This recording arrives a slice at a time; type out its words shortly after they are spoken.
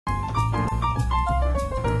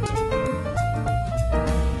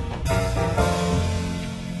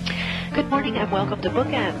morning and welcome to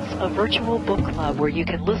Bookends, a virtual book club where you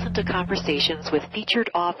can listen to conversations with featured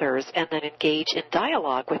authors and then engage in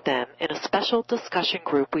dialogue with them in a special discussion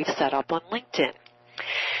group we've set up on LinkedIn.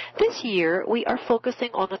 This year, we are focusing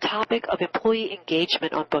on the topic of employee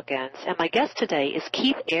engagement on Bookends, and my guest today is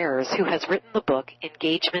Keith Ayers, who has written the book,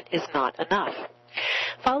 Engagement is Not Enough.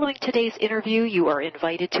 Following today's interview, you are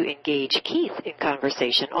invited to engage Keith in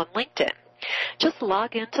conversation on LinkedIn. Just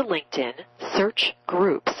log into LinkedIn, search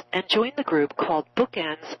Groups, and join the group called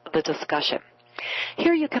Bookends the Discussion.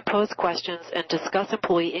 Here you can pose questions and discuss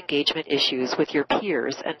employee engagement issues with your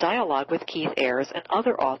peers and dialogue with Keith Ayers and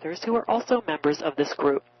other authors who are also members of this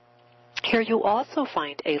group. Here you'll also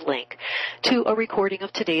find a link to a recording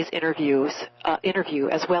of today's interview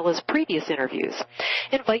as well as previous interviews.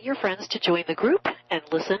 Invite your friends to join the group and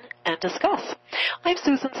listen and discuss. I'm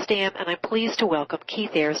Susan Stamm, and I'm pleased to welcome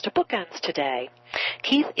Keith Ayers to Bookends today.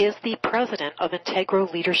 Keith is the president of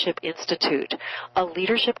Integro Leadership Institute, a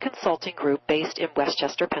leadership consulting group based in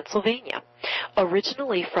Westchester, Pennsylvania.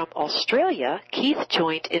 Originally from Australia, Keith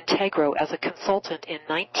joined Integro as a consultant in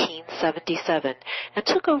 1977 and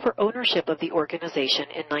took over ownership of the organization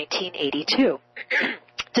in 1982.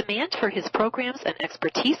 Demand for his programs and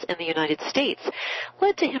expertise in the United States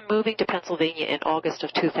led to him moving to Pennsylvania in August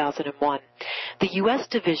of 2001. The U.S.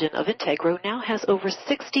 division of Integro now has over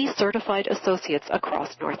 60 certified associates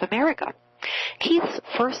across North America. Keith's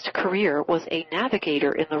first career was a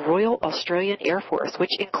navigator in the Royal Australian Air Force,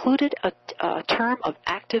 which included a term of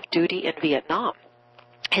active duty in Vietnam.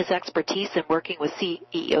 His expertise in working with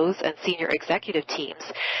CEOs and senior executive teams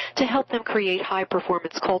to help them create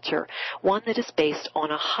high-performance culture, one that is based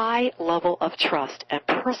on a high level of trust and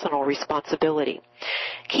personal responsibility.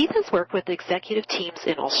 Keith has worked with executive teams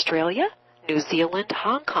in Australia, New Zealand,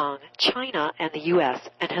 Hong Kong, China, and the U.S.,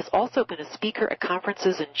 and has also been a speaker at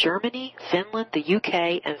conferences in Germany, Finland, the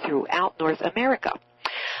UK, and throughout North America.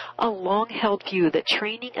 A long-held view that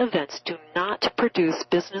training events do not produce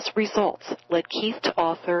business results led Keith to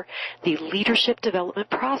author the Leadership Development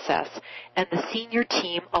Process and the Senior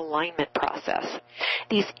Team Alignment Process.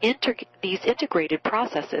 These integrated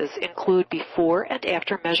processes include before and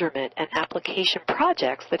after measurement and application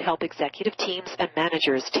projects that help executive teams and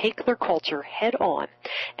managers take their culture head-on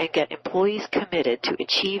and get employees committed to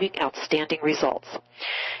achieving outstanding results.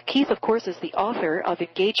 Keith, of course, is the author of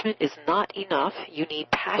Engagement is Not Enough. You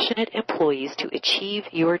Need Passionate Employees to Achieve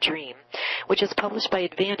Your Dream, which is published by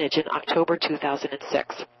Advantage in October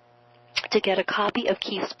 2006. To get a copy of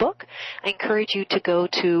Keith's book, I encourage you to go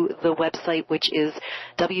to the website, which is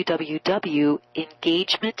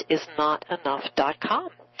www.engagementisnotenough.com.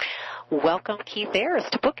 Welcome, Keith Ayers,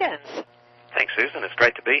 to Bookends. Thanks, Susan. It's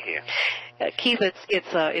great to be here. Keith,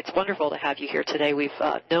 it's wonderful to have you here today. We've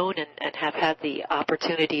known and have had the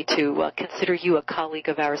opportunity to consider you a colleague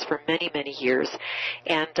of ours for many, many years,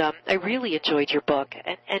 and I really enjoyed your book.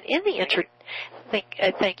 And in the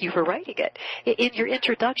thank you for writing it. In your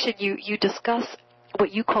introduction, you discuss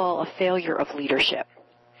what you call a failure of leadership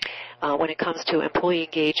when it comes to employee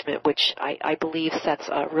engagement, which I believe sets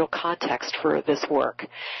a real context for this work.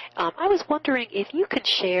 I was wondering if you could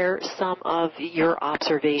share some of your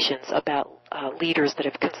observations about leaders that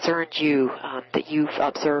have concerned you, that you've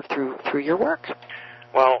observed through your work.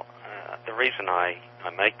 Well, the reason I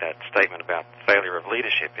make that statement about failure of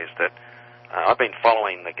leadership is that I've been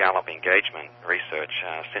following the Gallup engagement research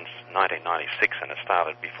since 1996, and it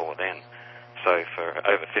started before then. So for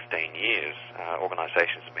over 15 years,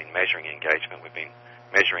 organizations have been measuring engagement. We've been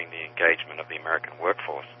measuring the engagement of the American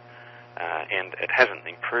workforce, and it hasn't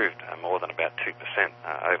improved more than about 2%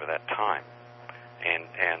 over that time. And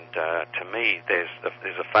to me, there's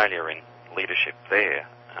a failure in leadership there,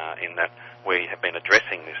 in that we have been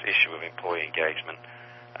addressing this issue of employee engagement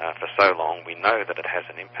for so long. We know that it has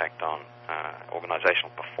an impact on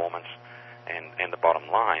organizational performance and the bottom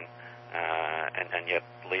line, and yet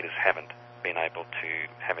leaders haven't been able to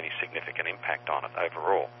have any significant impact on it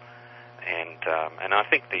overall. And I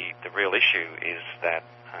think the real issue is that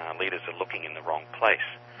leaders are looking in the wrong place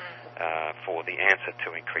for the answer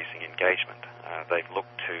to increasing engagement. They've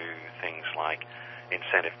looked to things like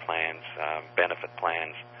incentive plans, benefit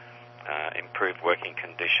plans, improved working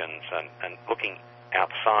conditions, and looking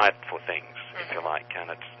outside for things, if you like. And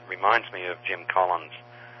it reminds me of Jim Collins'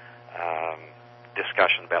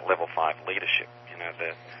 discussion about Level 5 leadership. You know,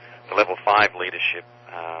 the Level 5 leadership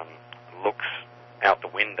looks out the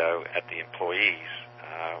window at the employees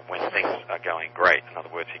when things are going great. In other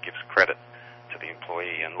words, he gives credit to the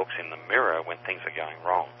employee and looks in the mirror when things are going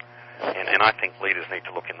wrong. And I think leaders need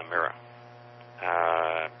to look in the mirror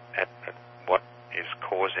at what is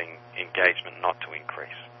causing engagement not to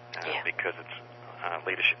increase, because it's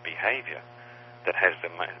leadership behavior that has the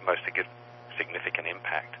most significant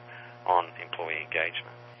impact on employee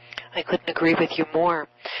engagement. I couldn't agree with you more.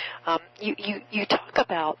 You talk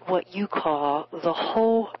about what you call the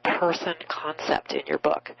whole person concept in your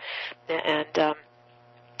book, and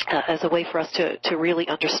as a way for us to really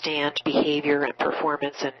understand behavior and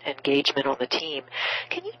performance and engagement on the team.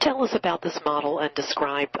 Can you tell us about this model and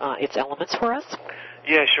describe its elements for us?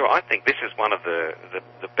 Yeah, sure. I think this is one of the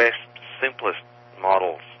best, simplest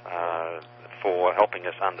models for helping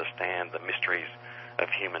us understand the mysteries of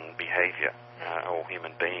human behavior or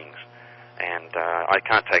human beings. And I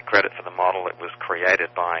can't take credit for the model. It was created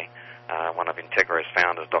by one of Integro's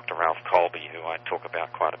founders, Dr. Ralph Colby, who I talk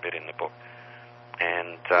about quite a bit in the book.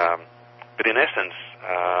 And but in essence,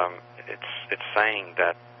 it's saying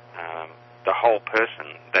that the whole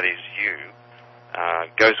person, that is you,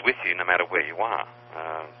 goes with you no matter where you are.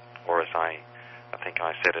 Or as I think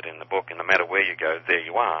I said it in the book, and no matter where you go, there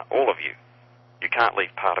you are, all of you. You can't leave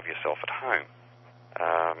part of yourself at home.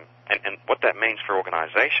 And what that means for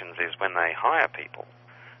organizations is when they hire people,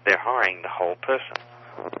 they're hiring the whole person,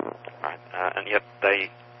 right? And yet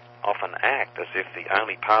they often act as if the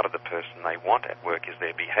only part of the person they want at work is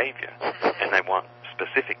their behavior, and they want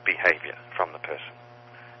specific behavior from the person.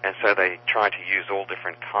 And so they try to use all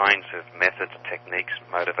different kinds of methods, techniques,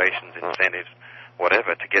 motivations, incentives,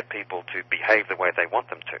 whatever, to get people to behave the way they want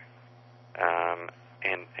them to,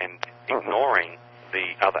 and ignoring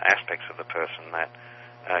the other aspects of the person that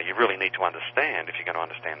you really need to understand if you're going to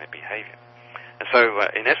understand their behavior. And so,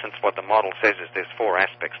 in essence, what the model says is there's four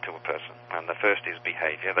aspects to a person. And the first is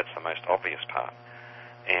behavior. That's the most obvious part.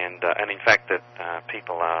 And in fact, that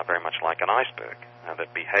people are very much like an iceberg. That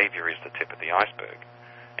behavior is the tip of the iceberg.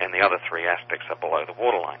 And the other three aspects are below the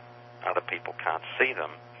waterline. Other people can't see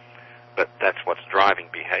them, but that's what's driving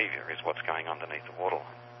behavior, is what's going underneath the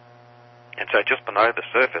waterline. And so just below the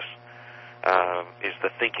surface is the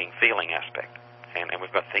thinking-feeling aspect. And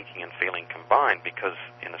we've got thinking and feeling combined because,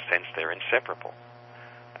 in a sense, they're inseparable.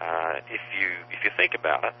 If you think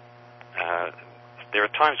about it, there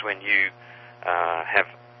are times when you have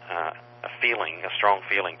a strong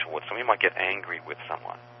feeling towards someone. You might get angry with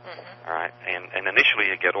someone, all right? And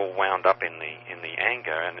initially you get all wound up in the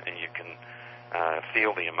anger, and you can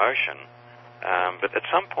feel the emotion. But at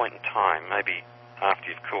some point in time, maybe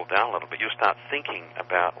after you've cooled down a little bit, you'll start thinking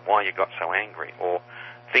about why you got so angry, or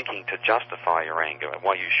thinking to justify your anger,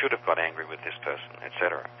 why you should have got angry with this person,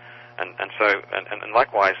 etc. And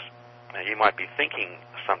likewise, you might be thinking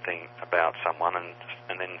something about someone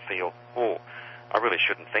and then feel, oh, I really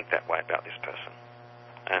shouldn't think that way about this person.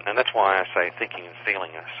 And that's why I say thinking and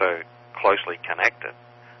feeling are so closely connected,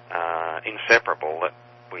 inseparable, that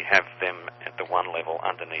we have them at the one level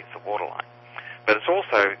underneath the waterline. But it's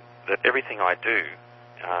also that everything I do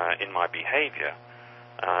in my behavior,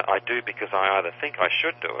 I do because I either think I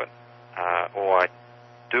should do it, or I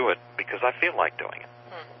do it because I feel like doing it.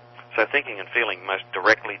 So thinking and feeling most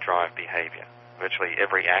directly drive behavior. Virtually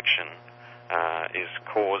every action is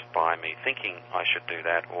caused by me thinking I should do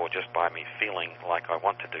that, or just by me feeling like I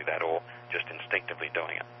want to do that, or just instinctively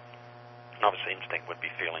doing it. And obviously instinct would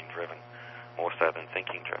be feeling-driven more so than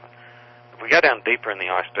thinking-driven. If we go down deeper in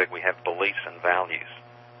the iceberg, we have beliefs and values.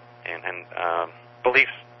 And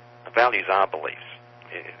values are beliefs.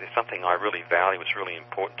 If there's something I really value, it's really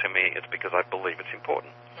important to me, it's because I believe it's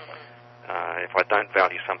important. If I don't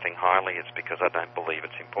value something highly, it's because I don't believe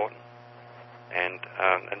it's important. And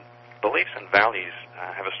beliefs and values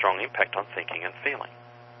have a strong impact on thinking and feeling.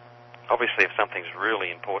 Obviously, if something's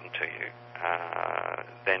really important to you,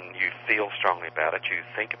 then you feel strongly about it, you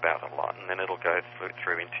think about it a lot, and then it'll go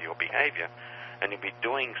through into your behavior, and you'll be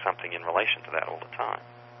doing something in relation to that all the time.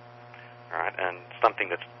 Right? And something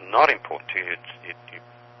that's not important to you, you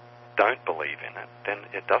don't believe in it, then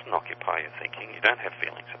it doesn't occupy your thinking, you don't have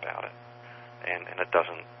feelings about it, and it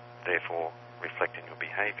doesn't, therefore, reflect in your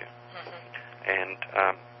behavior. And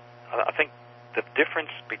I think the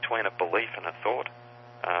difference between a belief and a thought,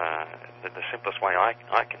 the simplest way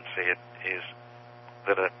I can see it, is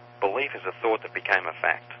that a belief is a thought that became a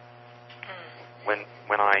fact. When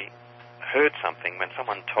I heard something, when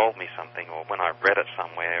someone told me something, or when I read it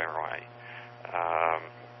somewhere, or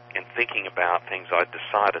in thinking about things, I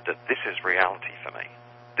decided that this is reality for me.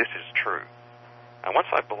 This is true. And once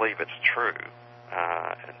I believe it's true,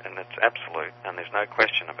 and it's absolute, and there's no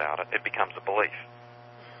question about it, it becomes a belief.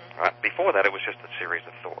 Right? Before that, it was just a series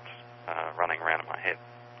of thoughts running around in my head.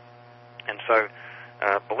 And so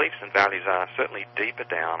beliefs and values are certainly deeper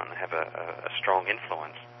down and have a strong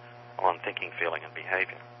influence on thinking, feeling, and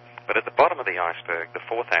behavior. But at the bottom of the iceberg, the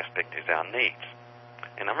fourth aspect is our needs.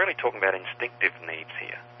 and I'm really talking about instinctive needs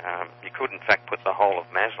here. You could, in fact, put the whole of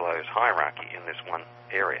Maslow's hierarchy in this one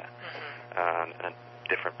area. And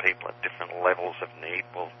different people at different levels of need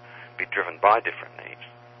will be driven by different needs.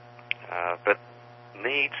 But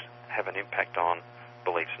needs have an impact on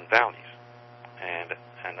beliefs and values, and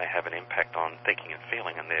they have an impact on thinking and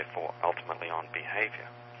feeling, and therefore ultimately on behavior.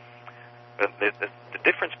 But the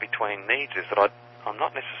difference between needs is that I'm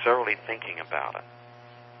not necessarily thinking about it.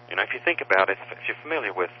 You know, if you think about it, if you're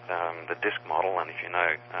familiar with the DISC model, and if you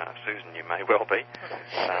know Susan, you may well be,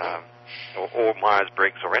 or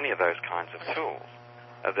Myers-Briggs, or any of those kinds of tools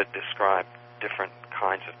that describe different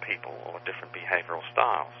kinds of people or different behavioral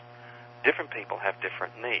styles. Different people have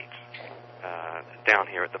different needs down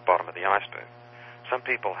here at the bottom of the iceberg. Some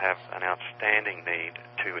people have an outstanding need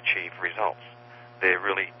to achieve results. They're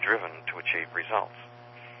really driven to achieve results.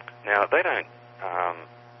 Now, they don't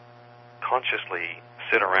consciously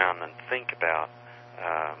sit around and think about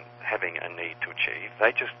having a need to achieve.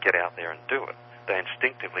 They just get out there and do it. They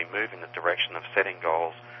instinctively move in the direction of setting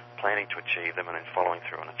goals, planning to achieve them, and then following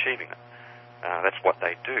through and achieving them. That's what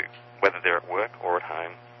they do, whether they're at work or at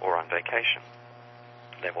home or on vacation.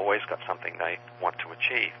 They've always got something they want to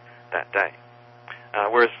achieve that day.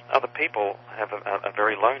 Whereas other people have a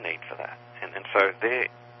very low need for that. And so their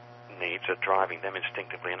needs are driving them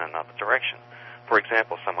instinctively in another direction. For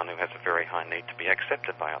example, someone who has a very high need to be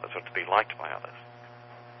accepted by others or to be liked by others.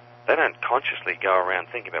 They don't consciously go around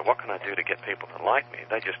thinking about what can I do to get people to like me.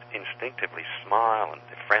 They just instinctively smile, and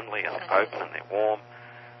they're friendly and they're open and they're warm.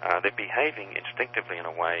 They're behaving instinctively in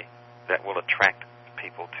a way that will attract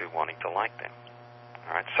people to wanting to like them.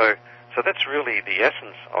 All right, so that's really the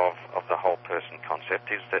essence of the whole person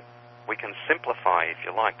concept, is that we can simplify, if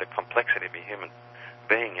you like, the complexity of a human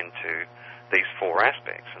being into these four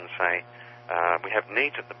aspects and say we have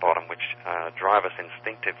needs at the bottom which drive us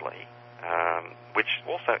instinctively, which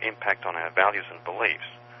also impact on our values and beliefs,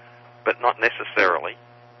 but not necessarily,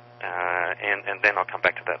 and then I'll come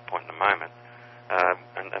back to that point in a moment,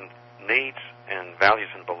 and needs and values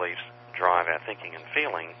and beliefs drive our thinking and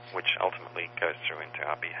feeling, which ultimately goes through into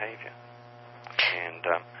our behavior. And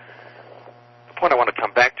the point I want to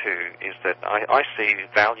come back to is that I see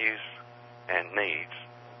values and needs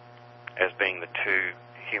as being the two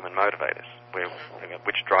human motivators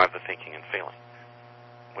which drive the thinking and feeling.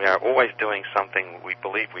 We are always doing something we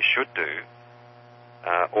believe we should do,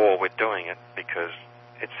 or we're doing it because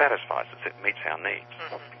it satisfies us, it meets our needs.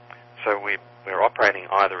 So we're operating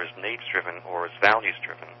either as needs-driven or as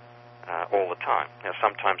values-driven all the time. Now,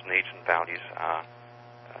 sometimes needs and values are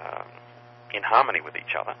in harmony with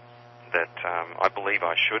each other, that I believe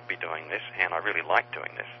I should be doing this and I really like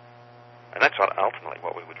doing this. And that's ultimately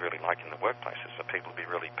what we would really like in the workplace, is for people to be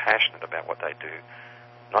really passionate about what they do,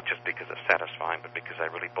 not just because it's satisfying, but because they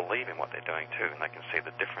really believe in what they're doing too, and they can see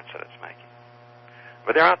the difference that it's making.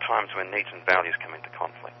 But there are times when needs and values come into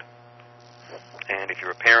conflict. And if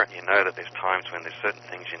you're a parent, you know that there's times when there's certain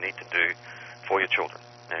things you need to do for your children.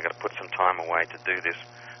 Now, you've got to put some time away to do this,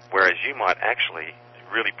 whereas you might actually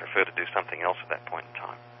really prefer to do something else at that point in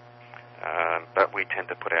time. But we tend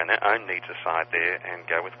to put our own needs aside there and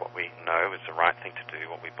go with what we know is the right thing to do,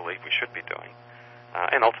 what we believe we should be doing.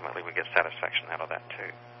 And ultimately we get satisfaction out of that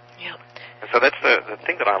too. Yeah. And so that's the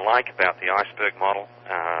thing that I like about the iceberg model.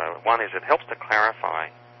 One is it helps to clarify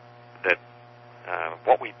that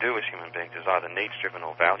what we do as human beings is either needs-driven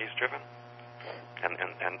or values-driven.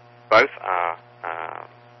 And both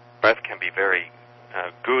can be very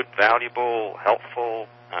good, valuable, helpful,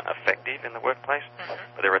 effective in the workplace.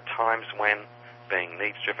 But there are times when being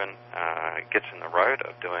needs-driven gets in the road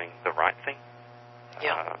of doing the right thing.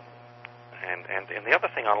 Yeah. And the other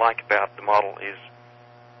thing I like about the model is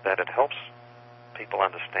that it helps people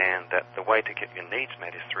understand that the way to get your needs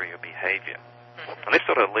met is through your behavior. And this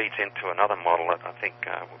sort of leads into another model that I think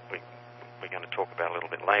we're going to talk about a little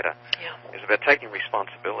bit later. Yeah. Is about taking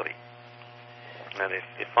responsibility. And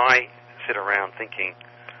if I sit around thinking,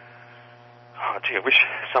 oh, gee, I wish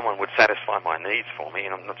someone would satisfy my needs for me,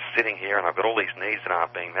 and I'm not sitting here and I've got all these needs that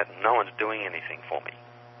aren't being met and no one's doing anything for me.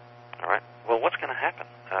 All right? Well, what's going to happen?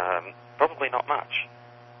 Probably not much,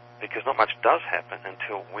 because not much does happen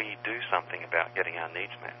until we do something about getting our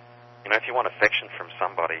needs met. You know, if you want affection from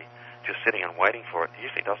somebody, just sitting and waiting for it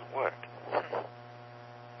usually doesn't work.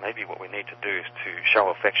 Maybe what we need to do is to show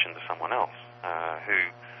affection to someone else who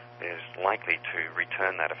is likely to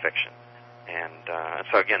return that affection. And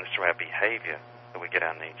so again, it's through our behavior that we get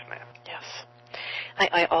our needs met. Yes.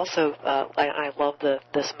 I also I love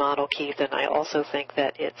this model, Keith, and I also think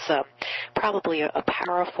that it's probably a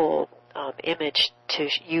powerful image to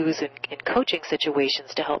use in coaching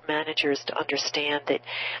situations to help managers to understand that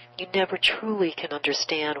you never truly can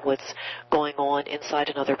understand what's going on inside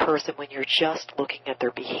another person when you're just looking at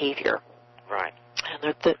their behavior. Right.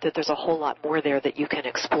 And there's a whole lot more there that you can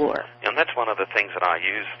explore. And that's one of the things that I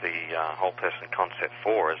use the whole person concept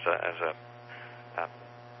for, as a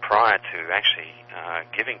prior to actually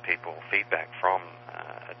giving people feedback from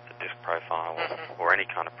a DISC profile or any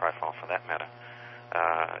kind of profile for that matter,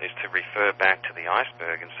 is to refer back to the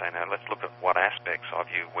iceberg and say, now let's look at what aspects of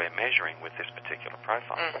you we're measuring with this particular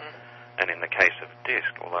profile. And in the case of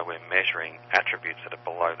DISC, although we're measuring attributes that are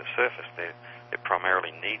below the surface, they're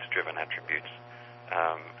primarily needs-driven attributes,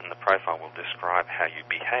 and the profile will describe how you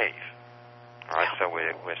behave. All right, so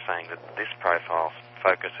we're saying that this profile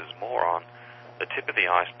focuses more on the tip of the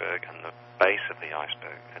iceberg and the base of the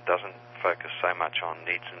iceberg. It doesn't focus so much on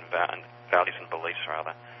needs and values and beliefs,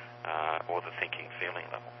 rather, or the thinking, feeling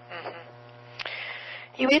level.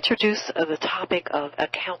 You introduced the topic of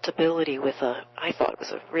accountability with I thought it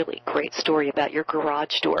was a really great story about your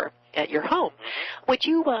garage door at your home. Would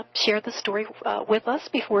you share the story with us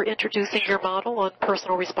before introducing your model on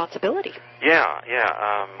personal responsibility? Yeah.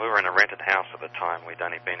 We were in a rented house at the time. We'd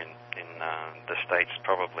only been in the States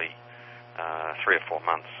probably 3 or 4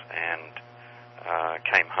 months, and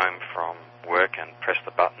came home from work and pressed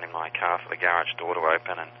the button in my car for the garage door to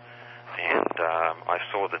open, and I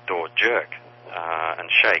saw the door jerk and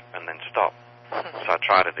shake and then stop. So I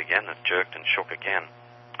tried it again. It jerked and shook again,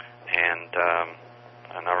 and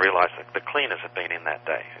I realized that the cleaners had been in that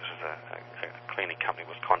day. This was a cleaning company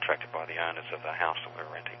was contracted by the owners of the house that we were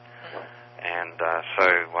renting, and so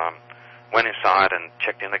went inside and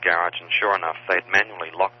checked in the garage, and sure enough, they'd manually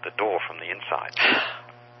locked the door from the inside.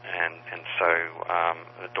 And so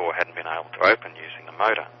the door hadn't been able to open using the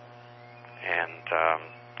motor. And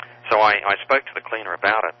so I spoke to the cleaner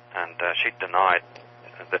about it, and she denied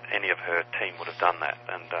that any of her team would have done that.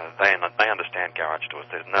 And they understand garage doors.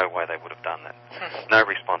 There's no way they would have done that. No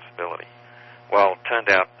responsibility. Well, it turned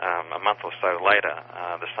out a month or so later,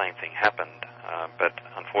 the same thing happened. But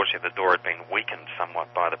unfortunately, the door had been weakened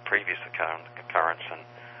somewhat by the previous occurrence,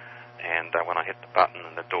 and when I hit the button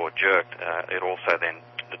and the door jerked, it also then,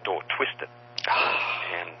 the door twisted,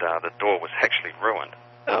 and the door was actually ruined.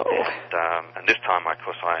 And this time, of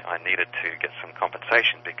course, I needed to get some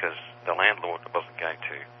compensation because the landlord wasn't going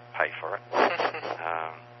to pay for it.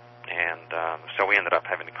 So we ended up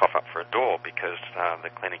having to cough up for a door because the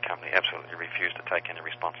cleaning company absolutely refused to take any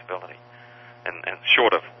responsibility. And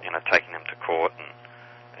short of taking them to court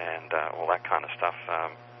and all that kind of stuff,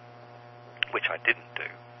 which I didn't do.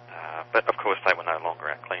 But of course, they were no longer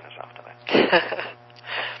our cleaners after that.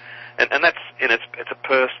 and that's it's a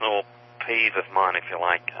personal peeve of mine, if you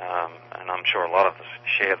like, and I'm sure a lot of us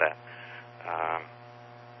share that. I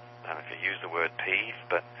don't know if you use the word peeve,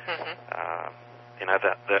 but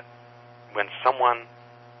that when someone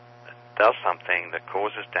does something that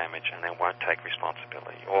causes damage and then won't take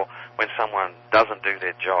responsibility, or when someone doesn't do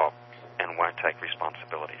their job and won't take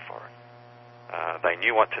responsibility for it. They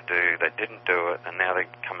knew what to do, they didn't do it, and now they're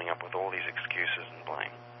coming up with all these excuses and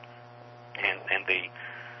blame. And the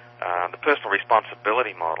personal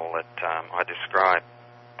responsibility model that I describe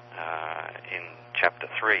in Chapter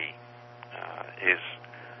 3 is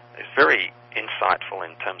very insightful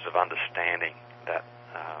in terms of understanding that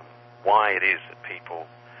why it is that people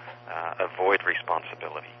avoid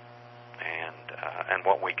responsibility, and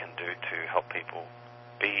what we can do to help people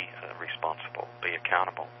be responsible, be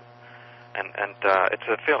accountable. And it's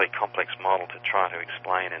a fairly complex model to try to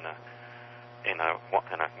explain in a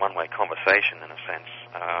one-way conversation, in a sense.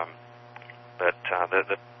 But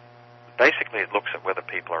basically, it looks at whether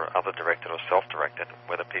people are other-directed or self-directed,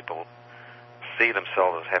 whether people see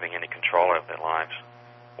themselves as having any control over their lives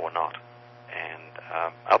or not. And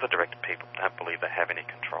other-directed people don't believe they have any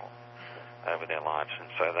control over their lives, and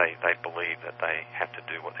so they believe that they have to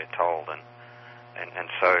do what they're told, and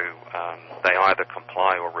so they either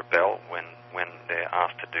comply or rebel when they're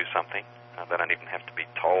asked to do something. They don't even have to be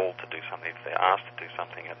told to do something. If they're asked to do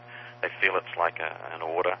something, they feel it's like an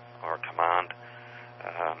order or a command,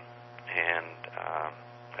 and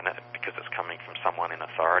because it's coming from someone in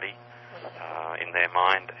authority in their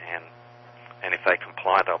mind, and if they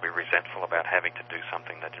comply, they'll be resentful about having to do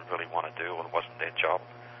something they didn't really want to do or it wasn't their job.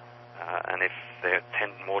 And if they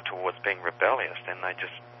tend more towards being rebellious, then they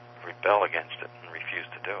just rebel against it and refuse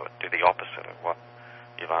to do it, do the opposite of what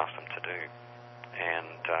you've asked them to do.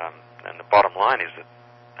 And the bottom line is that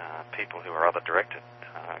people who are other-directed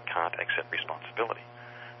can't accept responsibility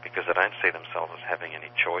because they don't see themselves as having any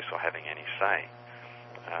choice or having any say.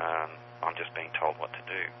 I'm just being told what to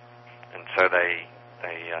do. And so they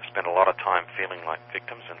They spend a lot of time feeling like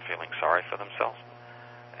victims and feeling sorry for themselves.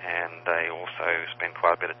 And they also spend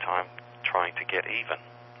quite a bit of time trying to get even,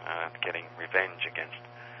 getting revenge against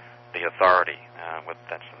the authority, whether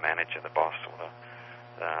that's the manager, the boss, or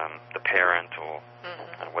the parent, or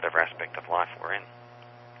whatever aspect of life we're in.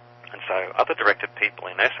 And so other directed people,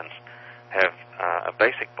 in essence, have a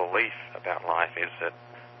basic belief about life is that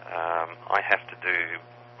I have to do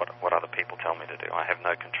what other people tell me to do. I have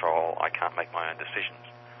no control. I can't make my own decisions.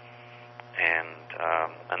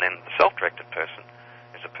 And then the self-directed person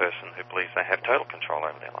is a person who believes they have total control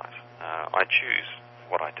over their lives. I choose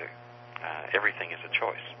what I do. Everything is a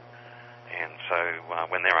choice. And so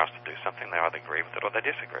when they're asked to do something, they either agree with it or they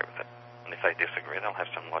disagree with it. And if they disagree, they'll have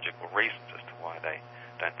some logical reasons as to why they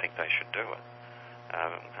don't think they should do it.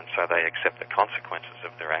 And so they accept the consequences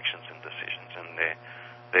of their actions and decisions, and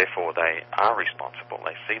therefore they are responsible.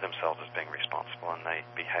 They see themselves as being responsible, and they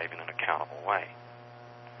behave in an accountable way.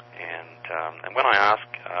 And when I ask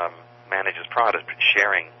managers prior to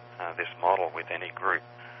sharing this model with any group,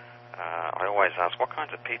 I always ask, what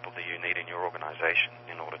kinds of people do you need in your organization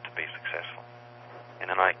in order to be successful? And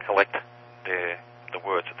then I collect the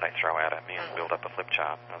words that they throw out at me and build up a flip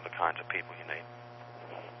chart of the kinds of people you need.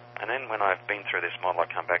 And then when I've been through this model, I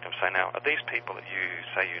come back and say, now, are these people that you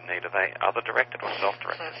say you need, are they other-directed or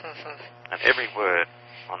self-directed? And every word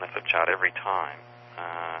on the flip chart every time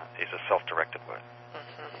is a self-directed word.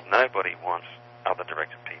 Nobody wants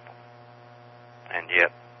other-directed people. And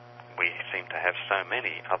yet we seem to have so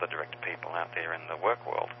many other-directed people out there in the work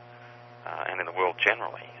world and in the world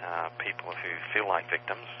generally, people who feel like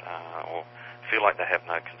victims or feel like they have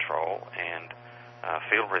no control and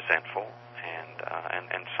feel resentful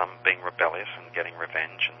and some being rebellious and getting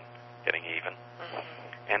revenge and getting even.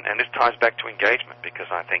 And this ties back to engagement, because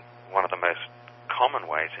I think one of the most common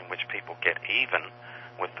ways in which people get even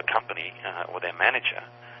with the company or their manager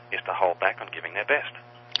is to hold back on giving their best.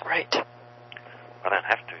 Right. I don't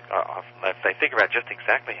have to. If they figure out just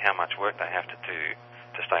exactly how much work they have to do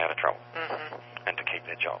to stay out of trouble and to keep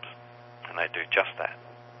their jobs, and they do just that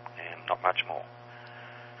and not much more.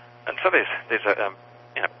 And so there's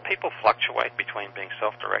people fluctuate between being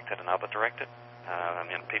self-directed and other-directed.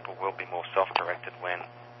 People will be more self-directed when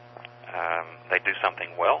they do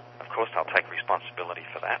something well. Of course, they'll take responsibility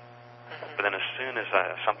for that. But then as soon as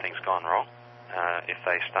something's gone wrong, if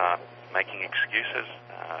they start making excuses,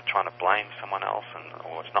 trying to blame someone else,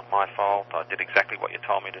 or it's not my fault, I did exactly what you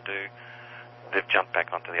told me to do, they've jumped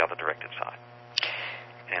back onto the other-directed side.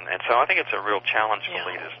 And so I think it's a real challenge for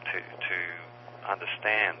leaders to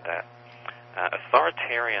understand that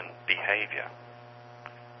authoritarian behavior,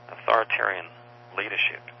 authoritarian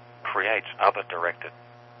leadership creates other-directed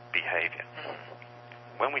behavior.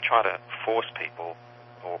 When we try to force people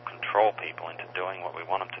or control people into doing what we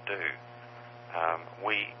want them to do,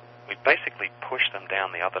 we basically push them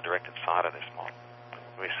down the other-directed side of this model.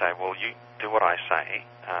 We say, well, you do what I say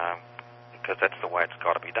because that's the way it's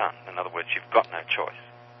got to be done. In other words, you've got no choice.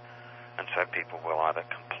 And so people will either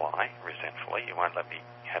comply resentfully, you won't let me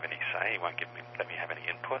have any say, you won't let me have any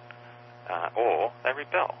input, or they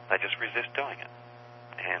rebel. They just resist doing it.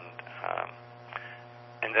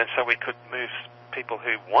 And then so we could move people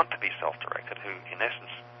who want to be self-directed, who in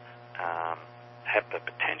essence have the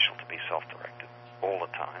potential to be self-directed all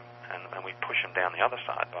the time, and we push them down the other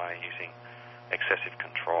side by using excessive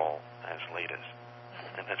control as leaders.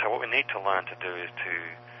 And so what we need to learn to do is to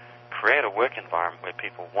create a work environment where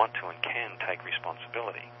people want to and can take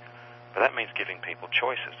responsibility. But that means giving people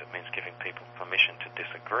choices. It means giving people permission to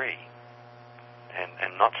disagree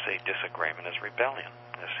and not see disagreement as rebellion,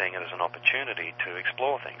 as seeing it as an opportunity to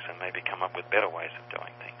explore things and maybe come up with better ways of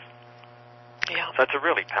doing things. Yeah. So it's a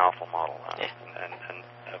really powerful model and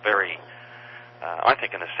a very, I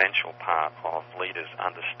think, an essential part of leaders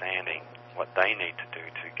understanding what they need to do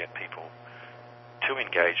to get people to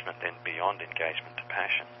engagement and beyond engagement to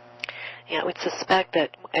passion. Yeah, I would suspect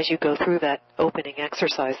that as you go through that opening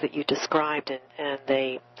exercise that you described and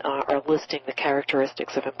they are listing the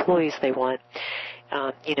characteristics of employees they want,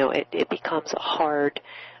 it becomes a hard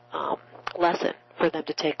lesson for them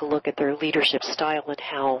to take a look at their leadership style and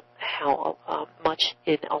how much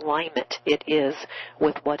in alignment it is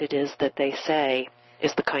with what it is that they say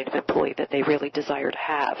is the kind of employee that they really desire to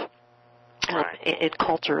have. In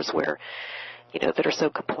cultures where, that are so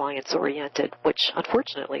compliance-oriented, which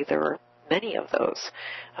unfortunately there are many of those.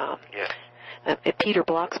 In Peter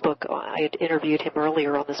Block's book, I had interviewed him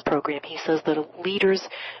earlier on this program, he says that a leader's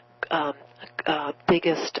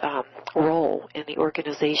biggest role in the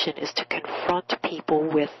organization is to confront people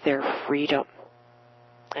with their freedom.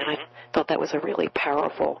 And I thought that was a really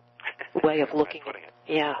powerful way of looking at it.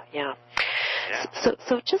 Yeah. Yeah.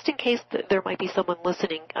 So just in case there might be someone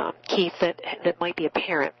listening, Keith, that might be a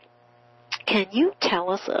parent, can you tell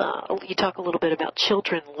us, you talk a little bit about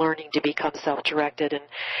children learning to become self-directed, and,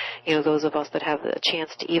 those of us that have the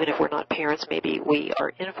chance to, even if we're not parents, maybe we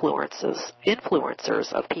are influencers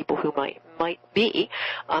of people who might be.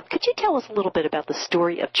 Could you tell us a little bit about the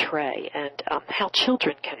story of Trey and how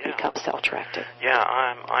children can become self-directed? Yeah,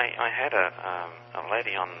 I had a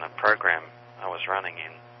lady on the program I was running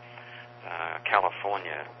in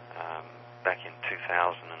California back in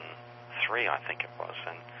 2003, I think it was,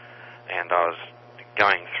 and I was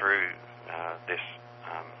going through this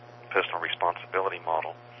personal responsibility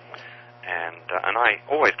model, and I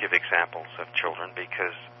always give examples of children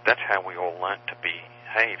because that's how we all learn to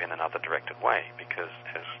behave in another directed way, because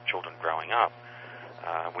as children growing up,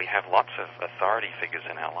 we have lots of authority figures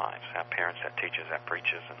in our lives, our parents, our teachers, our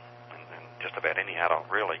preachers, and just about any adult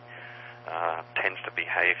really tends to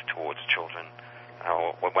behave towards children,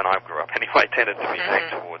 or when I grew up anyway, tended to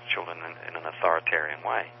behave towards children in an authoritarian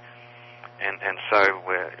way. And so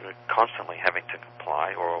we're constantly having to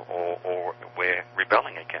comply, or we're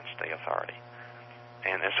rebelling against the authority.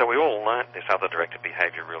 And so we all learnt this other directed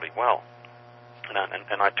behavior really well.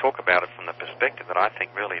 And I talk about it from the perspective that I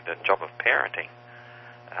think really the job of parenting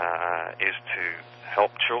is to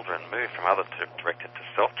help children move from other directed to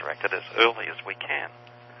self-directed as early as we can.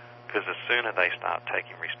 Because the sooner they start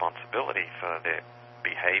taking responsibility for their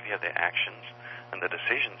behavior, their actions, and the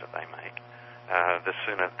decisions that they make, the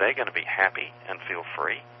sooner they're going to be happy and feel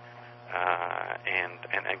free, and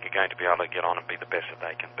you're going to be able to get on and be the best that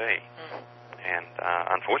they can be. Mm-hmm. And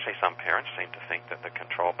unfortunately, some parents seem to think that the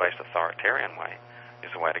control-based authoritarian way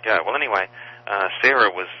is the way to go. Well, anyway,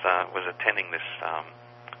 Sarah was attending this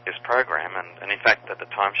program, and in fact, at the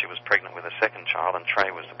time she was pregnant with a second child, and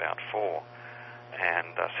Trey was about 4,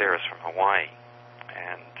 and Sarah's from Hawaii,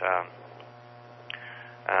 and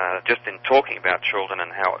just in talking about children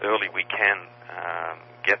and how early we can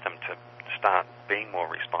get them to start being more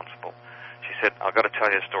responsible, she said, I've got to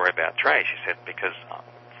tell you a story about Trey. She said, because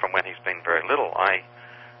from when he's been very little,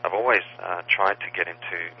 I've always tried to get him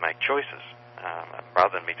to make choices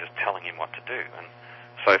rather than me just telling him what to do. And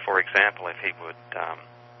so, for example, if he was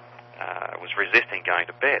resisting going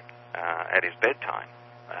to bed at his bedtime,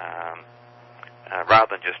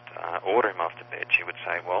 rather than just order him off to bed, she would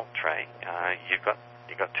say, well, Trey, you've got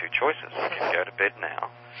 2 choices. You can go to bed now,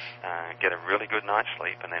 get a really good night's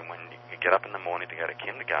sleep, and then when you get up in the morning to go to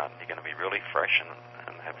kindergarten, you're going to be really fresh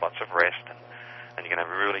and have lots of rest, and you're going to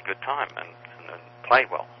have a really good time and play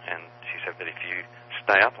well. And she said that if you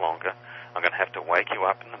stay up longer, I'm going to have to wake you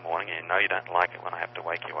up in the morning, and you know you don't like it when I have to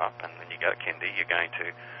wake you up, and when you go to kinder, you're going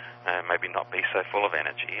to maybe not be so full of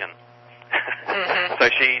energy. And so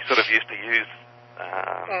she sort of used to use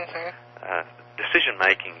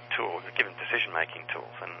decision-making tools, given decision-making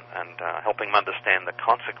tools, and helping him understand the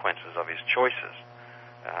consequences of his choices,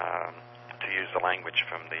 to use the language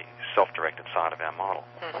from the self-directed side of our model.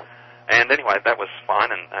 And anyway, that was fine,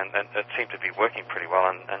 and it seemed to be working pretty well,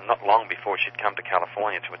 and not long before she'd come to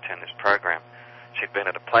California to attend this program, she'd been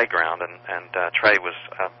at a playground, and Trey was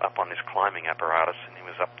up on this climbing apparatus, and he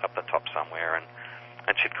was up the top somewhere, and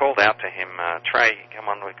she'd called out to him, Trey, come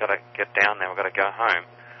on, we've got to get down there, we've got to go home.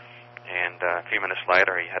 And a few minutes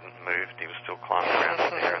later, he hadn't moved. He was still climbing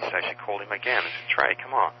around there. And so she called him again and said, Trey,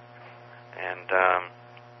 come on. And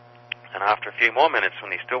after a few more minutes,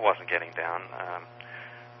 when he still wasn't getting down,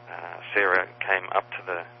 Sarah came up to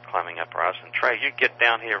the climbing apparatus and, Trey, you get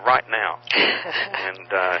down here right now. And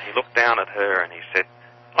he looked down at her and he said,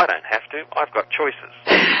 I don't have to. I've got choices.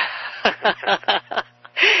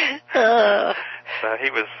 So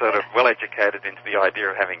he was sort of well-educated into the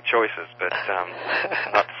idea of having choices, but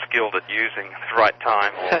not skilled at using the right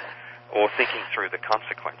time or thinking through the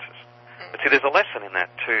consequences. But see, there's a lesson in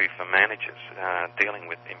that, too, for managers dealing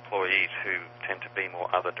with employees who tend to be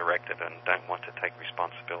more other-directed and don't want to take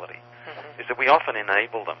responsibility, is that we often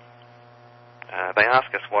enable them. They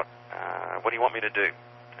ask us, what do you want me to do?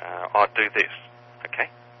 I'll do this.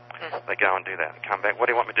 Okay? They go and do that. They come back, what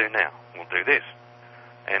do you want me to do now? We'll do this.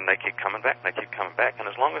 And they keep coming back, and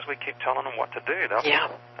as long as we keep telling them what to do, they'll be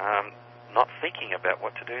not thinking about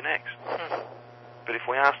what to do next. But if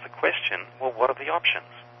we ask the question, well, what are the options?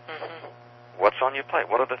 What's on your plate?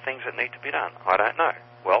 What are the things that need to be done? I don't know.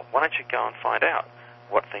 Well, why don't you go and find out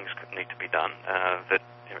what things need to be done that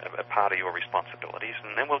are part of your responsibilities,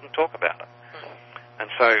 and then we'll talk about it.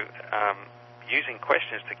 And so using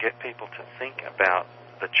questions to get people to think about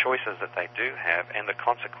the choices that they do have and the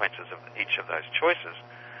consequences of each of those choices,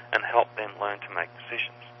 and help them learn to make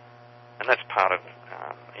decisions. And that's part of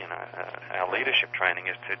our leadership training,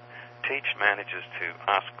 is to teach managers to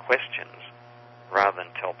ask questions rather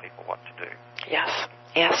than tell people what to do. Yes.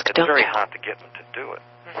 Ask, it's don't very tell. hard to get them to do it,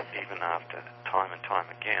 even after time and time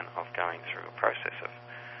again of going through a process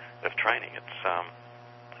of training.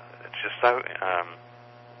 It's just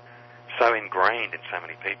so ingrained in so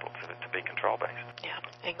many people to be control-based. Yeah,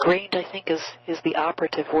 ingrained, I think, is the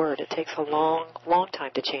operative word. It takes a long, long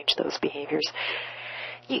time to change those behaviors.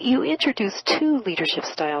 You introduced two leadership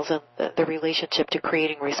styles in the relationship to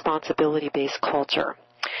creating responsibility-based culture.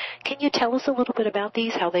 Can you tell us a little bit about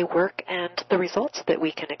these, how they work, and the results that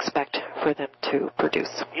we can expect for them to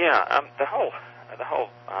produce? Yeah, the whole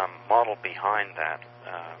model behind that,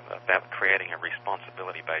 about creating a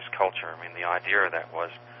responsibility-based culture, I mean, the idea of that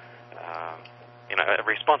was, a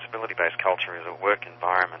responsibility-based culture is a work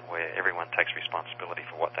environment where everyone takes responsibility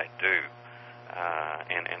for what they do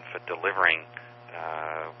and for delivering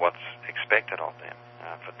what's expected of them,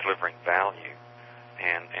 for delivering value.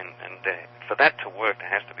 And for that to work, there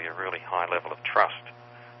has to be a really high level of trust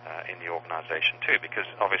in the organization too, because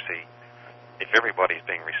obviously if everybody's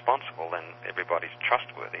being responsible, then everybody's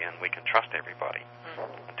trustworthy, and we can trust everybody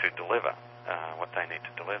to deliver what they need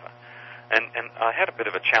to deliver. And I had a bit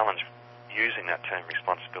of a challenge using that term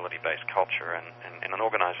responsibility-based culture, and in an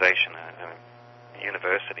organization, a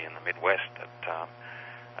university in the Midwest, that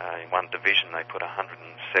in one division they put 170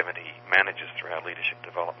 managers through our leadership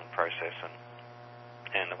development process, and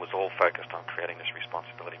it was all focused on creating this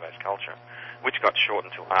responsibility-based culture, which got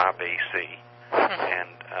shortened to RBC,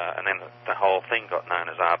 and then the whole thing got known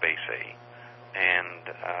as RBC,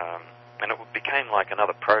 and it became like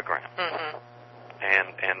another program.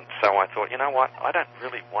 And so I thought, you know what, I don't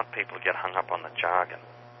really want people to get hung up on the jargon.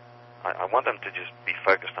 I want them to just be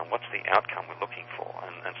focused on what's the outcome we're looking for.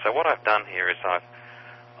 And so what I've done here is I've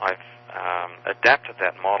adapted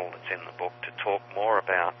that model that's in the book to talk more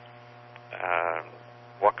about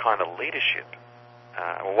what kind of leadership,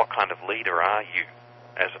 or what kind of leader are you,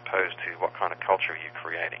 as opposed to what kind of culture are you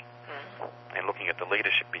creating, and looking at the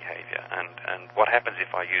leadership behavior, and what happens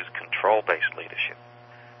if I use control-based leadership.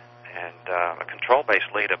 And a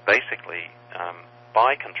control-based leader basically,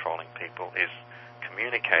 by controlling people, is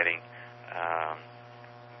communicating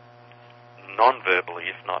non-verbally,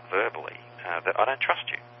 if not verbally, that I don't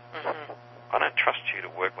trust you. I don't trust you to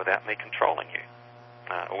work without me controlling you,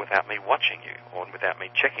 or without me watching you, or without me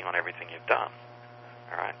checking on everything you've done.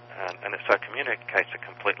 All right, and so it communicates a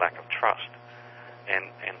complete lack of trust,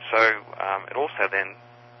 and so it also then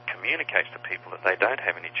communicates to people that they don't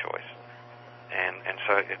have any choice, and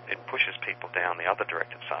so it pushes people down the other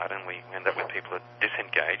directed side, and we end up with people that are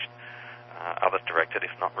disengaged, other directed,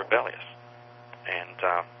 if not rebellious, and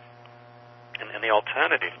the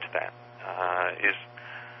alternative to that is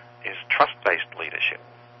trust-based leadership.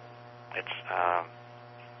 It's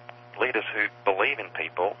leaders who believe in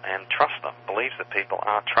people and trust them, believes that people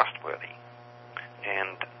are trustworthy.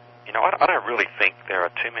 And, I don't really think there are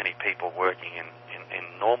too many people working in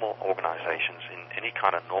normal organizations, in any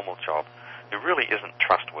kind of normal job, who really isn't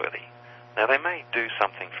trustworthy. Now, they may do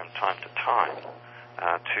something from time to time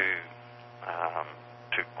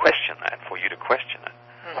to question that, for you to question it.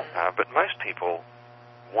 But most people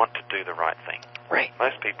want to do the right thing. Right.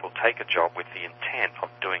 Most people take a job with the intent of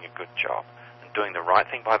doing a good job, doing the right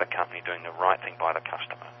thing by the company, doing the right thing by the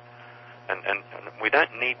customer. And we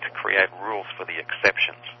don't need to create rules for the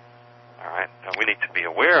exceptions, all right? And we need to be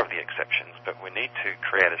aware of the exceptions, but we need to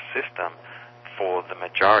create a system for the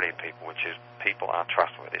majority of people, which is people are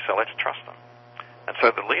trustworthy, so let's trust them. And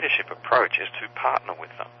so the leadership approach is to partner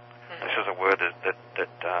with them. This is a word that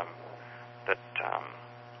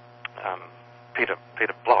Peter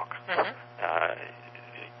Block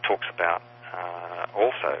talks about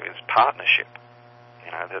also, is partnership.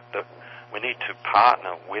 That we need to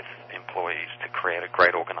partner with employees to create a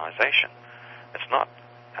great organization. It's not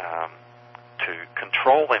to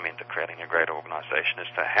control them into creating a great organization.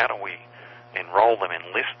 It's to how do we enroll them,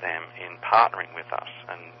 enlist them in partnering with us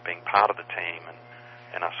and being part of the team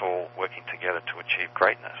and us all working together to achieve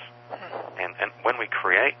greatness. And when we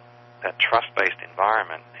create that trust-based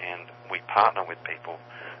environment and we partner with people,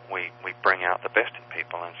 we bring out the best in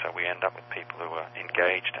people, and so we end up with people who are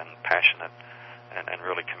engaged and passionate and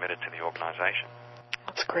really committed to the organization.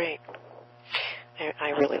 That's great. I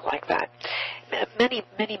really like that. Many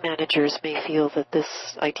managers may feel that this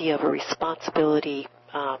idea of a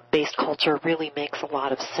responsibility-based culture really makes a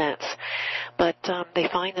lot of sense, but they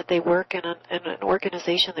find that they work in an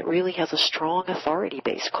organization that really has a strong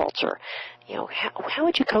authority-based culture. How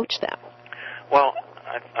would you coach them? Well,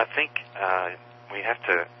 I think we have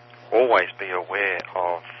to always be aware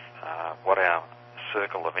of what our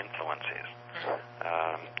circle of influence is.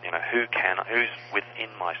 Who's within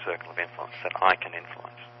my circle of influence that I can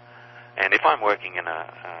influence, And if I'm working in a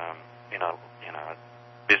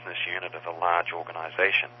business unit of a large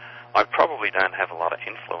organization, I probably don't have a lot of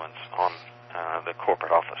influence on the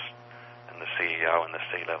corporate office and the CEO and the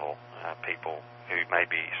C-level people who may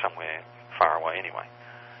be somewhere far away anyway.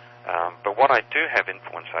 But what I do have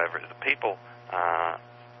influence over is the people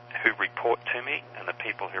who report to me and the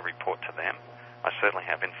people who report to them. I certainly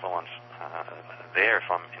have influence there if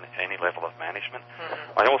I'm in any level of management.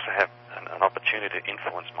 Mm-hmm. I also have an opportunity to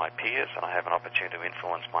influence my peers, and I have an opportunity to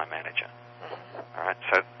influence my manager. Mm-hmm. All right,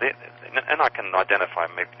 so and I can identify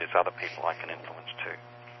maybe there's other people I can influence too.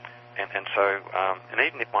 And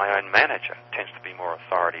even if my own manager tends to be more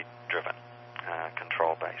authority-driven,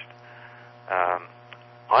 control-based,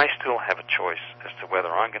 I still have a choice as to whether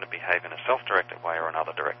I'm going to behave in a self-directed way or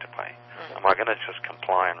another directed way. Mm-hmm. Am I going to just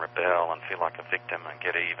comply and rebel and feel like a victim and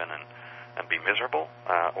get even and be miserable?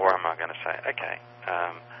 Or am I going to say, okay,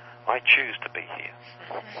 I choose to be here.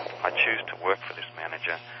 Mm-hmm. I choose to work for this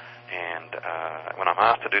manager. And when I'm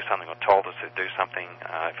asked to do something or told to do something,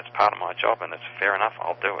 if it's part of my job and it's fair enough,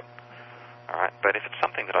 I'll do it. All right. But if it's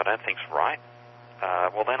something that I don't think's right,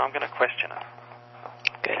 well, then I'm going to question it.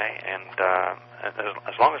 Okay. And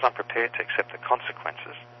as long as I'm prepared to accept the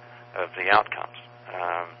consequences of the outcomes,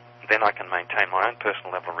 then I can maintain my own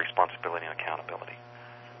personal level of responsibility and accountability.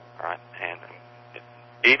 All right. And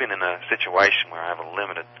even in a situation where I have a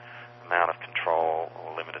limited amount of control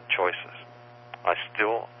or limited choices, I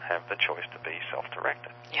still have the choice to be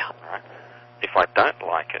self-directed. Yeah. Right? If I don't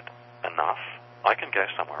like it enough, I can go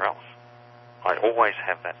somewhere else. I always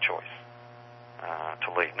have that choice to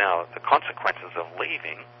leave. Now, the consequences of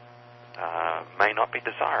leaving may not be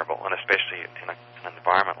desirable, and especially in an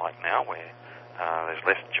environment like now where there's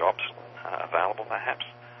less jobs available, perhaps.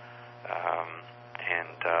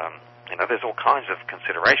 There's all kinds of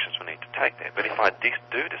considerations we need to take there. But if I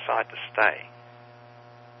do decide to stay,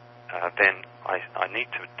 then I need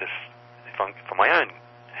to, for my own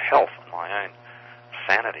health and my own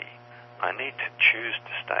sanity, I need to choose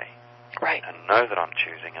to stay. Right. And know that I'm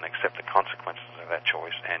choosing and accept the consequences of that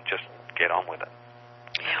choice and just get on with it.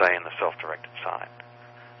 Yeah. Stay in the self-directed side.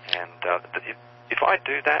 And if I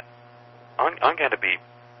do that, I'm going to be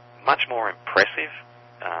much more impressive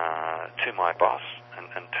to my boss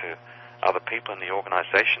and to other people in the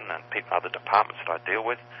organization and other departments that I deal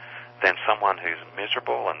with than someone who's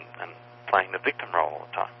miserable and playing the victim role all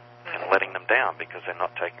the time and letting them down because they're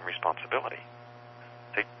not taking responsibility.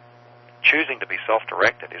 Choosing to be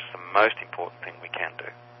self-directed is the most important thing we can do.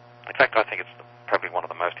 In fact, I think it's probably one of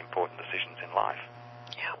the most important decisions in life.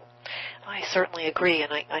 Yeah, I certainly agree,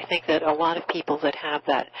 and I think that a lot of people that have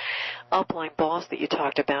that upline boss that you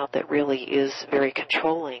talked about that really is very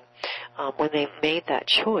controlling, when they've made that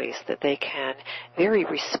choice, that they can very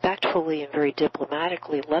respectfully and very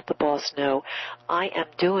diplomatically let the boss know, I am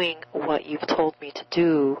doing what you've told me to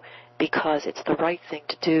do because it's the right thing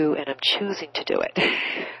to do, and I'm choosing to do it.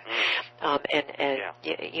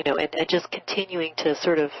 And just continuing to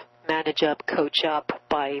sort of manage up, coach up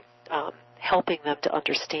by helping them to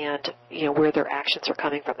understand, where their actions are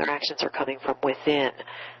coming from. Their actions are coming from within,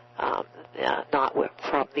 not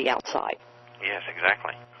from the outside. Yes,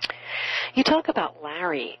 exactly. You talk about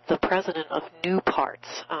Larry, the president of New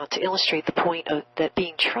Parts, to illustrate the point of that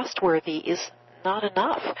being trustworthy is not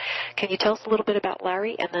enough. Can you tell us a little bit about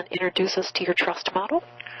Larry and then introduce us to your trust model?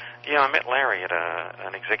 Yeah, I met Larry at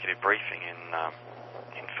an executive briefing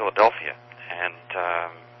in Philadelphia, and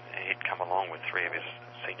he'd come along with three of his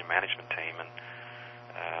senior management team, and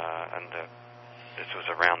this was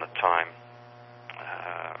around the time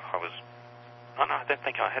I don't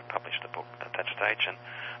think I had published the book at that stage,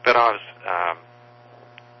 but I was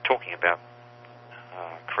talking about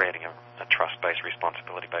creating a trust-based,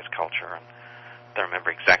 responsibility-based culture, and I don't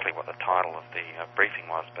remember exactly what the title of the briefing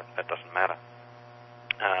was, but that doesn't matter.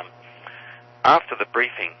 After the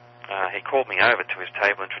briefing, he called me over to his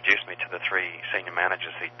table, introduced me to the three senior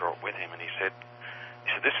managers he'd brought with him, and he said,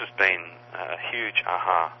 this has been a huge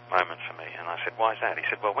aha moment for me. And I said, why is that? He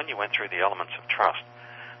said, well, when you went through the elements of trust,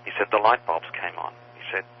 he said, the light bulbs came on. He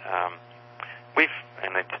said,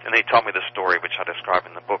 and he told me the story which I describe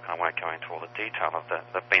in the book, and I won't go into all the detail of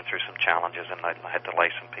they've been through some challenges and they had to lay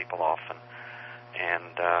some people off,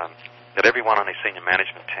 and that everyone on his senior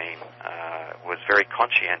management team was very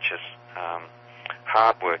conscientious,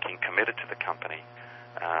 hardworking, committed to the company,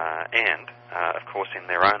 and, of course, in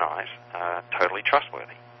their own eyes, totally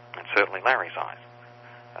trustworthy, and certainly Larry's eyes.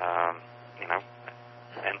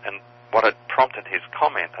 And what had prompted his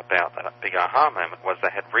comment about that big aha moment was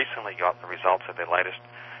they had recently got the results of their latest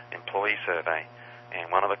employee survey,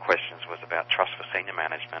 and one of the questions was about trust for senior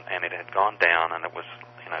management, and it had gone down, and it was,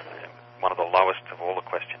 one of the lowest of all the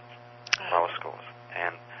questions. lower scores.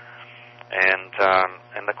 And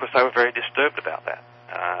of course they were very disturbed about that,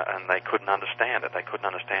 and they couldn't understand it. They couldn't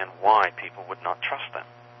understand why people would not trust them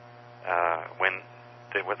when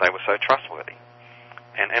they were so trustworthy.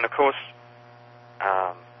 And of course,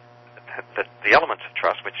 the elements of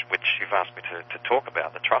trust, which you've asked me to talk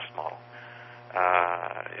about, the trust model,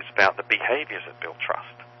 is about the behaviors that build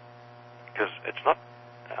trust. Because it's not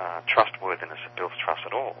trustworthiness that builds trust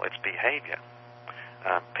at all, it's behavior.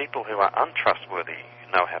 People who are untrustworthy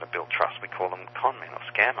know how to build trust. We call them con men or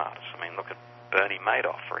scam artists. I mean, look at Bernie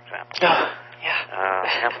Madoff, for example. Oh, yeah.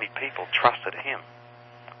 How many people trusted him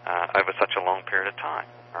over such a long period of time,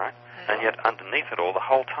 right? And yet underneath it all, the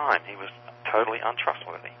whole time, he was totally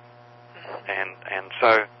untrustworthy. And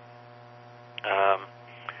so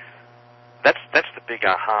that's the big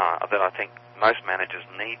aha that I think most managers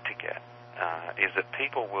need to get, is that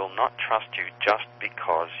people will not trust you just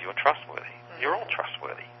because you're trustworthy. You're all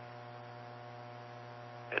trustworthy.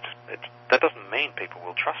 That doesn't mean people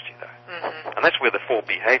will trust you, though. And that's where the four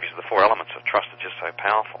behaviors, the four elements of trust are just so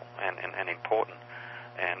powerful and important.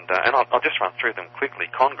 And I'll just run through them quickly.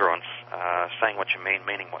 Congruence, saying what you mean,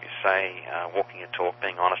 meaning what you say, walking your talk,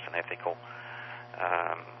 being honest and ethical.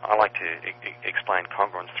 I like to explain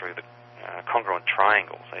congruence through the congruent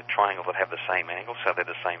triangles. They're triangles that have the same angle, so they're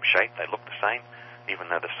the same shape. They look the same, even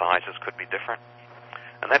though the sizes could be different.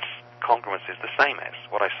 And that's congruence is the same as.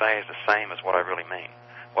 What I say is the same as what I really mean.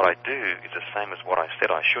 What I do is the same as what I said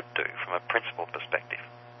I should do from a principled perspective.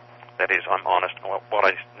 That is, I'm honest.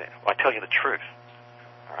 I tell you the truth.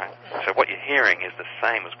 All right? So what you're hearing is the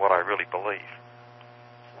same as what I really believe.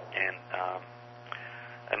 And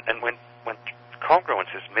when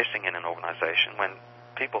congruence is missing in an organization, when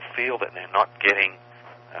people feel that they're not getting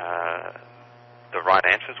the right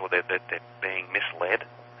answers, or they're being misled,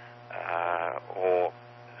 or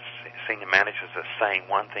senior managers are saying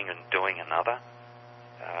one thing and doing another,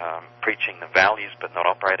 preaching the values but not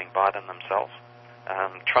operating by them themselves,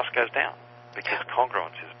 trust goes down because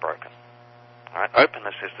congruence is broken. All right?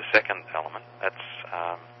 Openness is the second element. That's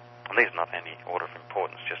and these are not any order of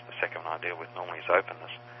importance, just the second one I deal with normally is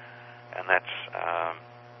openness. And that's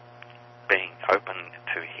being open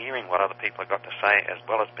to hearing what other people have got to say, as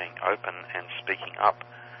well as being open and speaking up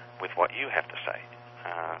with what you have to say,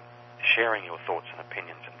 sharing your thoughts and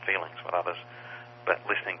opinions and feelings with others, but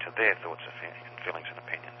listening to their thoughts and feelings and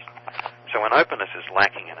opinions. So when openness is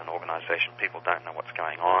lacking in an organization, people don't know what's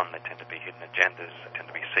going on. There tend to be hidden agendas. There tend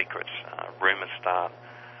to be secrets. Rumors start,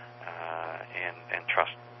 and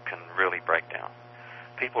trust can really break down.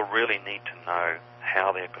 People really need to know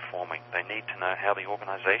how they're performing. They need to know how the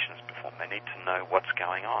organization is performing. They need to know what's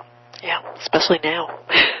going on. Yeah, especially now.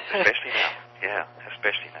 Especially now. Yeah,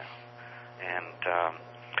 especially now. And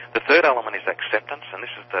the third element is acceptance, and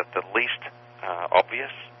this is the least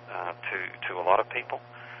obvious to a lot of people.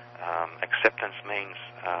 Acceptance means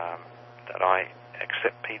that I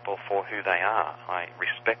accept people for who they are. I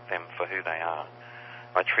respect them for who they are.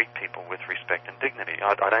 I treat people with respect and dignity.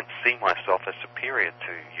 I don't see myself as superior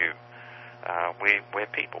to you.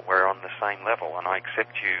 We're people. We're on the same level, and I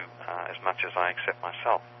accept you as much as I accept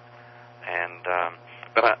myself. And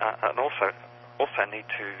but I also need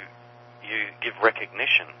to give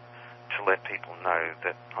recognition to let people know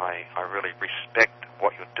that I really respect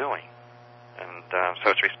what you're doing. And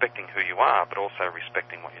so it's respecting who you are, but also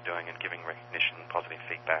respecting what you're doing and giving recognition and positive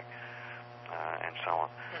feedback, and so on.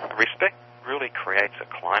 Respect really creates a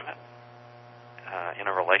climate in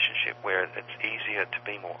a relationship where it's easier to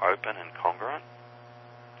be more open and congruent.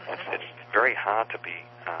 It's very hard to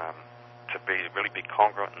really be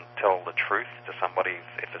congruent and tell the truth to somebody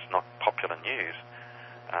if it's not popular news.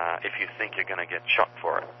 If you think you're going to get shot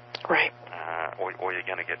for it, right, or you're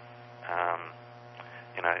going to get,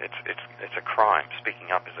 it's a crime. Speaking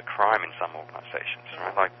up is a crime in some organizations,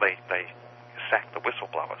 right? Like they sack the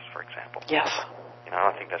whistleblowers, for example. Yes.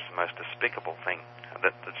 I think that's the most despicable thing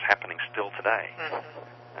that's happening still today.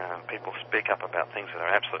 People speak up about things that are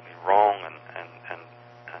absolutely wrong and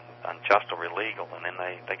unjust or illegal, and then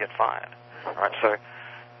they get fired. Right? So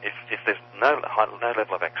if there's no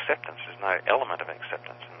level of acceptance, there's no element of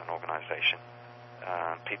acceptance in an organization,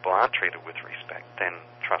 people aren't treated with respect, then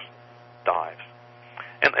trust dives.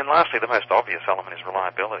 And lastly, the most obvious element is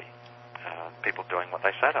reliability. People doing what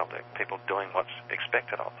they say they'll do. People doing what's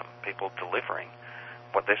expected of them. People delivering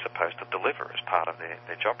what they're supposed to deliver as part of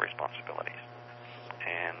their job responsibilities.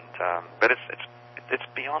 And but it's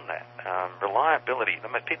beyond that. Reliability. The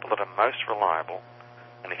people that are most reliable,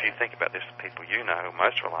 and if you think about this, the people you know who are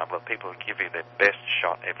most reliable are people who give you their best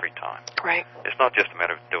shot every time. Right. It's not just a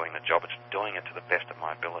matter of doing the job; it's doing it to the best of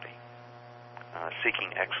my ability.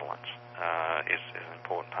 seeking excellence is an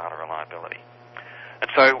important part of reliability. And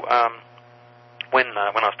so when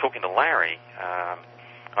I was talking to Larry,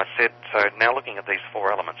 I said, so now looking at these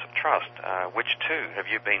four elements of trust, which two have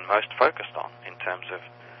you been most focused on in terms of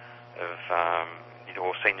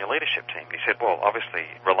your senior leadership team? He said, well, obviously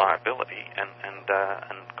reliability and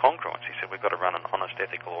congruence. He said, we've got to run an honest,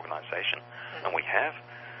 ethical organization, and we have,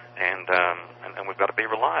 and we've got to be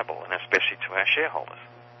reliable, and especially to our shareholders,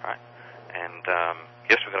 right? And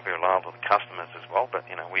yes, we've got to be reliable to the customers as well, but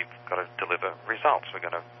we've got to deliver results. We've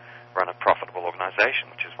got to run a profitable organization,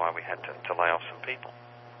 which is why we had to lay off some people.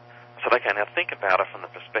 So okay, now think about it from the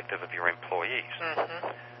perspective of your employees.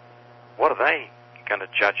 Mm-hmm. What are they going to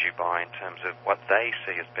judge you by in terms of what they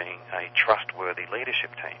see as being a trustworthy leadership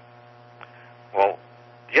team? Well,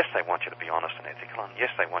 yes, they want you to be honest and ethical, and yes,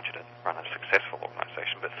 they want you to run a successful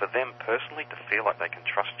organization, but for them personally to feel like they can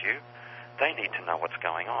trust you, they need to know what's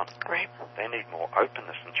going on. Right. They need more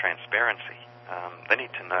openness and transparency. They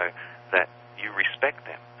need to know that you respect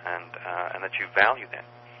them and that you value them.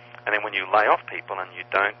 And then when you lay off people and you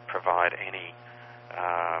don't provide any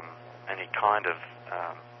kind of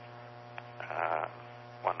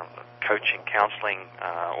coaching, counseling,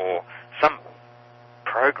 or some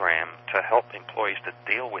program to help employees to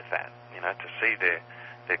deal with that, to see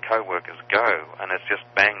their co-workers go, and it's just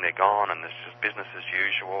bang, they're gone, and it's just business as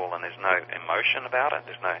usual, and there's no emotion about it.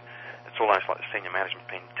 It's almost like the senior management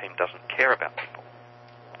team doesn't care about people.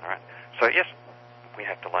 All right. So yes, we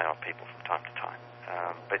have to lay off people from time to time,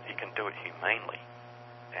 but you can do it humanely,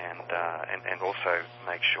 and also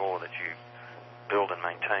make sure that you build and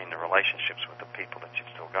maintain the relationships with the people that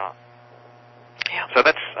you've still got. Yeah. So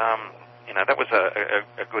that's that was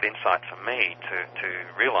a good insight for me to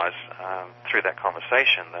realize through that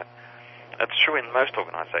conversation that it's true in most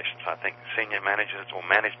organizations. I think senior managers or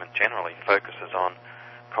management generally focuses on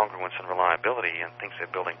congruence and reliability and thinks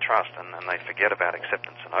they're building trust, and they forget about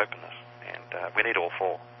acceptance and openness. And we need all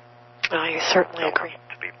four. I certainly agree.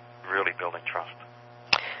 To be really building trust.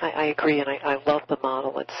 I agree, and I love the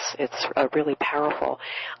model. It's really powerful.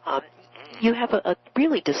 You have a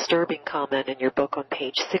really disturbing comment in your book on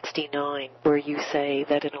page 69 where you say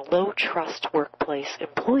that in a low-trust workplace,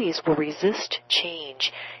 employees will resist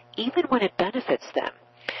change even when it benefits them.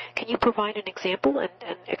 Can you provide an example and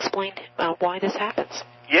explain why this happens?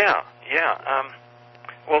 Yeah.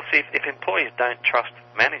 Well, see, if employees don't trust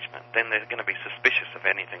management, then they're going to be suspicious of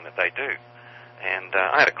anything that they do. And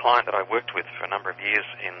I had a client that I worked with for a number of years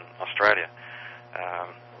in Australia,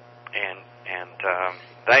 and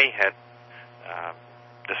they had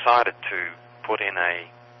decided to put in a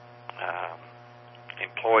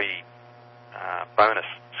employee bonus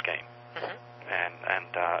scheme,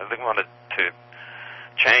 and they wanted to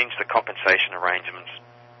change the compensation arrangements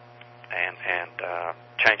and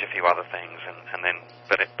change a few other things, and then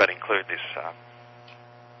but include this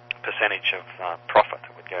percentage of profit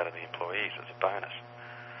that would go to the employees as a bonus.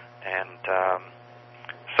 And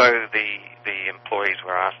so the employees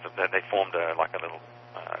were asked that they formed a little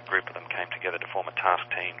group of them came together to form a task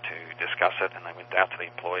team to discuss it, and they went out to the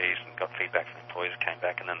employees and got feedback from the employees, came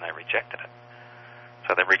back, and then they rejected it.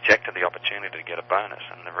 So they rejected the opportunity to get a bonus,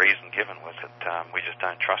 and the reason given was that we just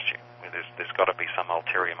don't trust you. There's got to be some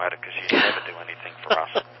ulterior motive because you never do anything for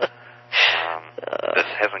us that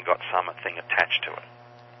hasn't got something attached to it.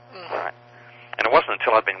 Right. And it wasn't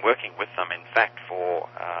until I'd been working with them, in fact, for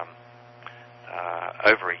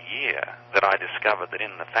over a year, that I discovered that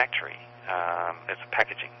in the factory, there's a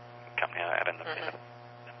packaging company out in the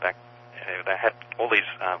back. They had all these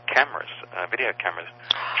cameras, video cameras,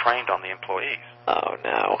 trained on the employees. Oh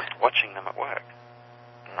no! Watching them at work.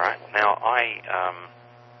 Right. Now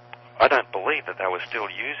I don't believe that they were still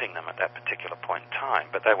using them at that particular point in time,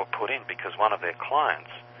 but they were put in because one of their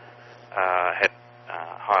clients had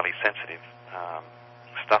highly sensitive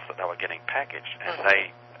stuff that they were getting packaged, and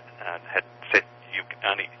they had said you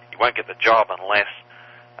won't get the job unless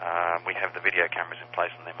we have the video cameras in place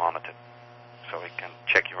and they're monitored, so we can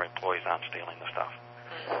check your employees aren't stealing the stuff.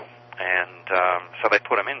 And so they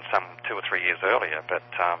put them in some 2 or 3 years earlier, but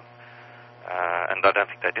and I don't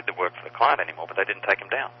think they did the work for the client anymore, but they didn't take them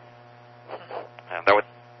down. And they were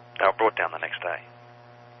brought down the next day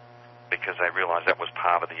because they realised that was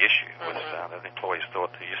part of the issue. Was the employees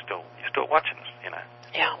thought, you're still watching us,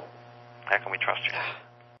 Yeah. How can we trust you?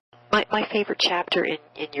 My favorite chapter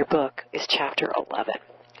in your book is chapter 11,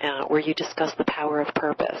 where you discuss the power of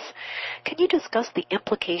purpose. Can you discuss the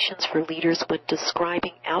implications for leaders when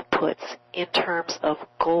describing outputs in terms of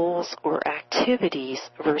goals or activities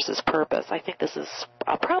versus purpose? I think this is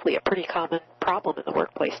probably a pretty common problem in the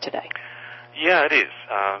workplace today. Yeah, it is.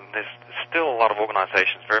 There's still a lot of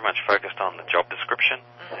organisations very much focused on the job description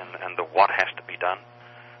and the what has to be done,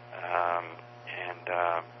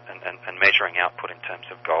 and measuring output in terms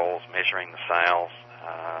of goals, measuring the sales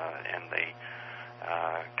and the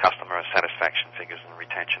customer satisfaction figures and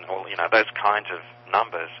retention, all those kinds of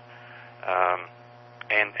numbers.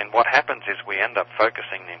 And what happens is we end up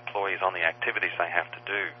focusing the employees on the activities they have to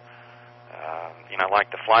do. Like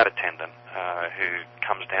the flight attendant who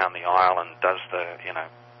comes down the aisle and does the,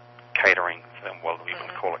 catering. Well, we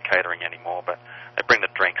wouldn't call it catering anymore, but they bring the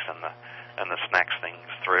drinks and the snacks things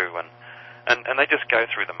through, and they just go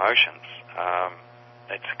through the motions.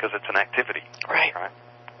 It's because it's an activity, right?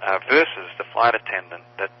 Versus the flight attendant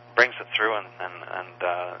that brings it through and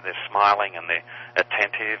they're smiling and they're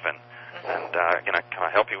attentive and can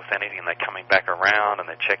I help you with anything? And they're coming back around and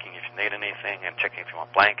they're checking if you need anything and checking if you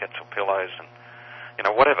want blankets or pillows and,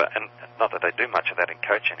 whatever. And not that they do much of that in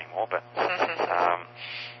coach anymore, but,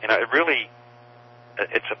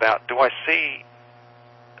 it's about, do I see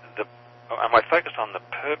am I focused on the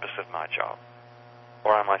purpose of my job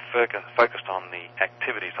or am I focused on the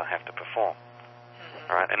activities I have to perform?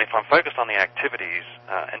 All right? And if I'm focused on the activities,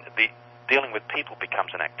 dealing with people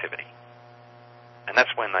becomes an activity. And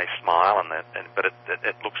that's when they smile, but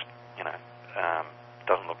it looks,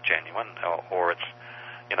 doesn't look genuine, or it's,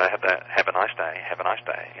 have a nice day,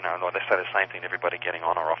 or they say the same thing to everybody getting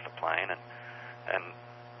on or off the plane, and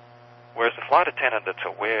whereas the flight attendant that's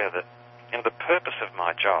aware that, the purpose of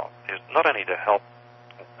my job is not only to help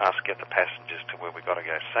us get the passengers to where we've got to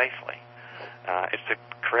go safely, it's to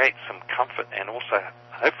create some comfort and also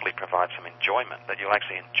hopefully provide some enjoyment, that you'll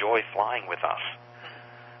actually enjoy flying with us,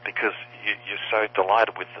 because you're so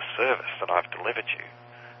delighted with the service that I've delivered you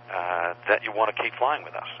that you want to keep flying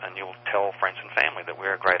with us, and you'll tell friends and family that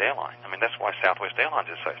we're a great airline. I mean, that's why Southwest Airlines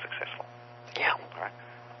is so successful. Yeah. Right?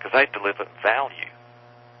 Because they deliver value,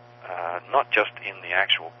 not just in the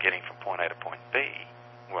actual getting from point A to point B,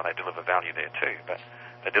 well, they deliver value there too, but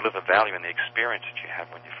they deliver value in the experience that you have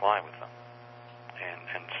when you fly with them.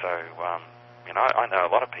 And so, I know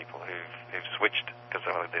a lot of people who've switched because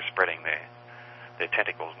they're spreading their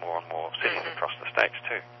tentacles more and more cities across the states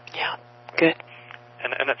too. Yeah, good.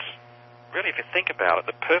 And it's really, if you think about it,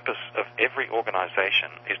 the purpose of every organization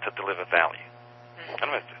is to deliver value. I don't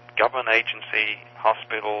know, government agency,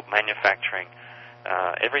 hospital, manufacturing,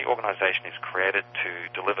 every organization is created to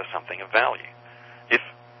deliver something of value.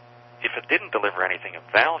 If it didn't deliver anything of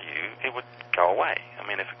value, it would go away. I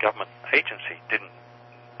mean, if a government agency didn't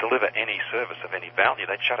deliver any service of any value,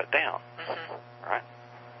 they'd shut it down, right?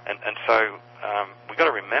 And so we've got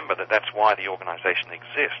to remember that that's why the organization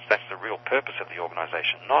exists. That's the real purpose of the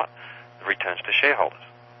organization, not the returns to shareholders.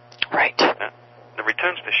 Right. The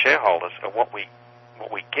returns to shareholders are what we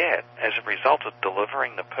get as a result of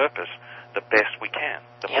delivering the purpose the best we can.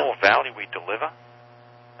 The more value we deliver,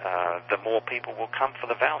 the more people will come for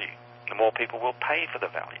the value. The more people will pay for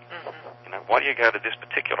the value. Why do you go to this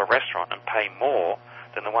particular restaurant and pay more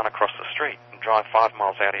than the one across the street and drive 5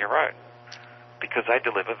 miles out of your road? Because they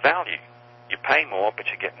deliver value. You pay more,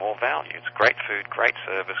 but you get more value. It's great food, great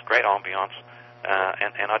service, great ambiance,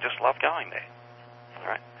 and I just love going there.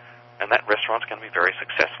 Right? And that restaurant's going to be very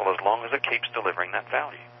successful as long as it keeps delivering that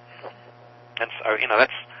value. And so,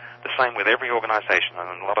 that's the same with every organization,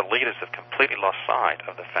 and a lot of leaders have completely lost sight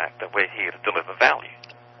of the fact that we're here to deliver value.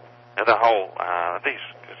 Now, the whole,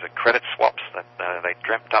 the credit swaps that they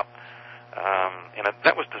dreamt up,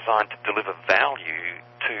 that was designed to deliver value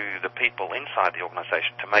to the people inside the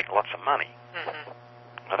organization to make lots of money.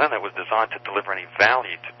 I don't think it was designed to deliver any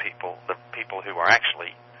value to the people who are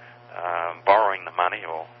actually borrowing the money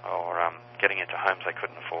or getting into homes they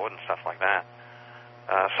couldn't afford and stuff like that.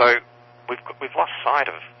 So we've lost sight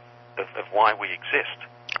of why we exist,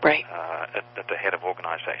 right, at the head of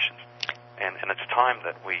organizations. And it's time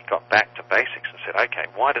that we got back to basics and said, okay,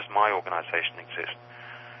 why does my organization exist?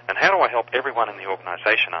 And how do I help everyone in the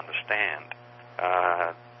organization understand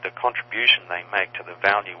the contribution they make to the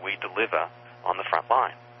value we deliver on the front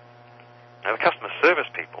line? Now, the customer service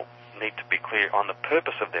people need to be clear on the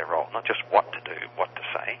purpose of their role, not just what to do, what to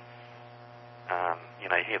say. You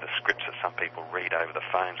hear the scripts that some people read over the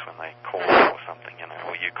phones when they call or something,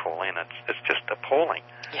 or you call in. It's just appalling.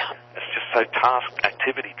 Yeah. It's just so task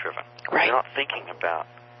activity driven. Right. You're not thinking about,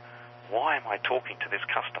 why am I talking to this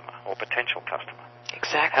customer or potential customer?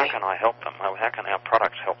 Exactly. How can I help them? How can our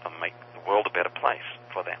products help them make the world a better place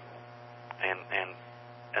for them?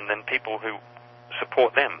 And then people who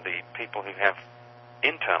support them, the people who have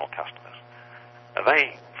internal customers,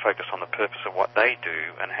 they focus on the purpose of what they do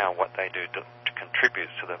and how what they do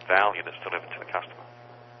contributes to the value that's delivered to the customer.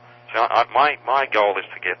 So my goal is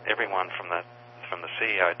to get everyone from the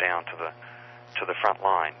CEO down to the front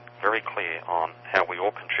line very clear on how we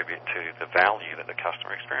all contribute to the value that the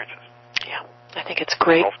customer experiences. Yeah, I think it's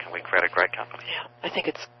great. How else can we create a great company? Yeah, I think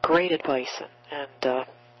it's great advice and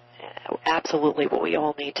absolutely what we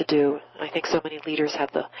all need to do. I think so many leaders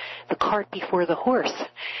have the cart before the horse,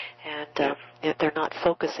 and yet they're not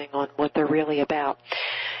focusing on what they're really about.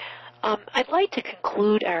 I'd like to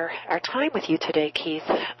conclude our time with you today, Keith,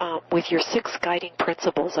 with your 6 guiding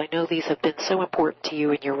principles. I know these have been so important to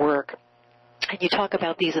you in your work, and you talk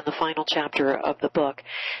about these in the final chapter of the book.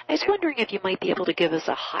 I was wondering if you might be able to give us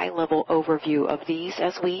a high-level overview of these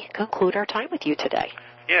as we conclude our time with you today.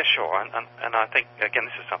 Yeah, sure. And I think, again,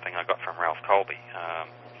 this is something I got from Ralph Colby,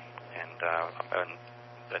 and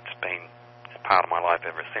it's been a part of my life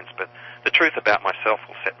ever since. But the truth about myself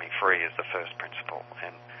will set me free is the first principle.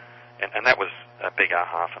 And that was a big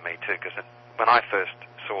aha for me, too, because when I first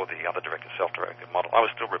saw the other directed, self-directed model, I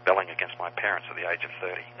was still rebelling against my parents at the age of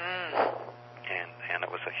 30. And it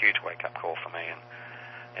was a huge wake-up call for me,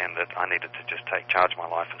 and that I needed to just take charge of my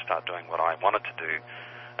life and start doing what I wanted to do.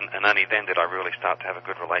 And only then did I really start to have a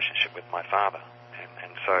good relationship with my father.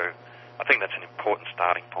 And so I think that's an important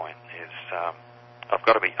starting point, is I've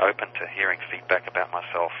got to be open to hearing feedback about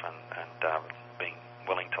myself and being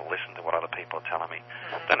willing to listen to what other people are telling me.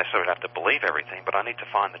 Don't necessarily have to believe everything, but I need to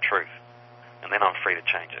find the truth, and then I'm free to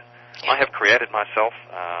change it. I have created myself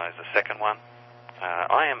as the second one.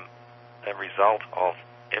 I am a result of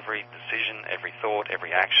every decision, every thought,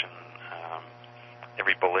 every action,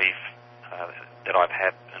 every belief that I've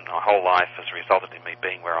had in my whole life has resulted in me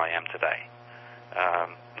being where I am today.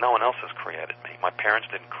 No one else has created me. My parents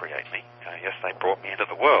didn't create me. Yes, they brought me into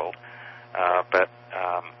the world, but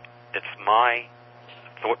it's my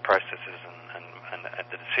thought processes and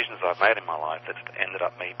the decisions I've made in my life that's ended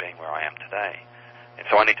up me being where I am today. And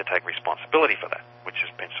so I need to take responsibility for that, which is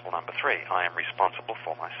principle number 3. I am responsible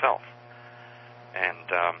for myself. And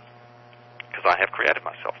because I have created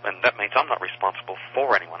myself. And that means I'm not responsible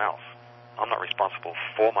for anyone else. I'm not responsible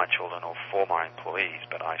for my children or for my employees,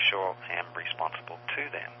 but I sure am responsible to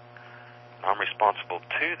them. I'm responsible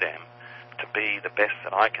to them to be the best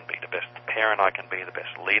that I can be, the best parent I can be, the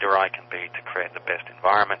best leader I can be, to create the best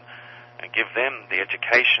environment and give them the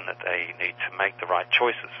education that they need to make the right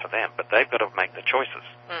choices for them. But they've got to make the choices.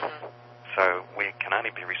 So we can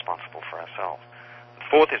only be responsible for ourselves. The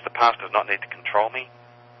 4th is the past does not need to control me.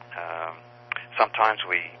 Sometimes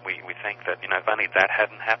we think that, if only that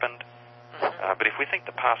hadn't happened. But if we think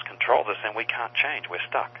the past controls us, then we can't change. We're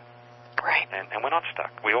stuck. Right. And we're not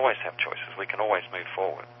stuck. We always have choices. We can always move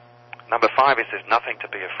forward. Number 5 is there's nothing to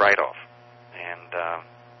be afraid of. And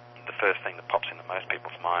the first thing that pops into most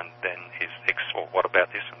people's mind then is, well, what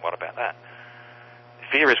about this and what about that?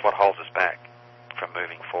 Fear is what holds us back from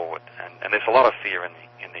moving forward. And there's a lot of fear in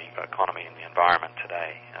the economy, in the environment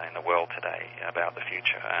today, in the world today, about the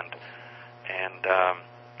future. And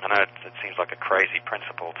I know it seems like a crazy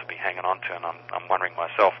principle to be hanging on to, and I'm wondering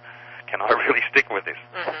myself, can I really stick with this?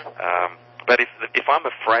 But if I'm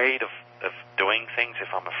afraid of doing things,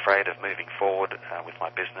 if I'm afraid of moving forward with my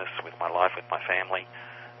business, with my life, with my family,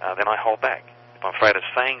 then I hold back. If I'm afraid of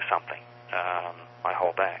saying something, I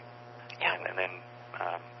hold back. Yeah. And then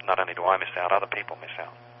not only do I miss out, other people miss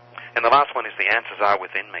out. And the last one is the answers are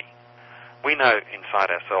within me. We know inside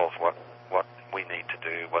ourselves what we need to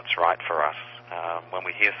do, what's right for us. When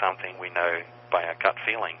we hear something, we know by our gut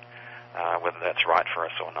feeling whether that's right for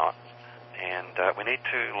us or not. And we need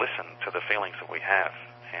to listen to the feelings that we have,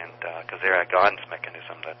 and because they're our guidance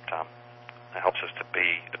mechanism that helps us to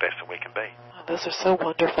be the best that we can be. Those are so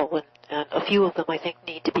wonderful, and a few of them I think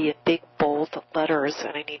need to be in big, bold letters,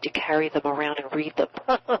 and I need to carry them around and read them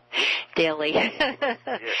daily. Yes.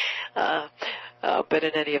 But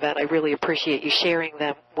in any event, I really appreciate you sharing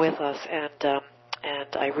them with us, and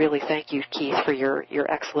I really thank you, Keith, for your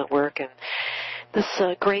excellent work and this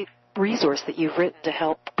great resource that you've written to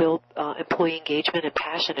help build employee engagement and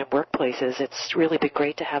passion in workplaces. It's really been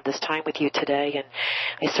great to have this time with you today, and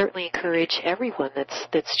I certainly encourage everyone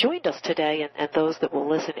that's joined us today and those that will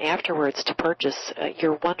listen afterwards to purchase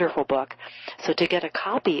your wonderful book. So to get a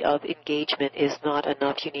copy of Engagement is Not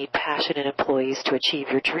Enough, You Need Passionate Employees to Achieve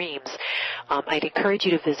Your Dreams, I'd encourage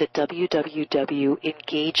you to visit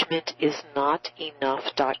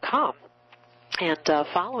www.engagementisnotenough.com. And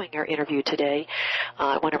following our interview today,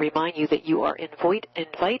 I want to remind you that you are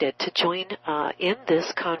invited to join in this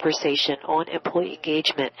conversation on employee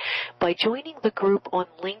engagement by joining the group on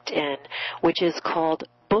LinkedIn, which is called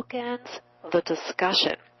Bookends the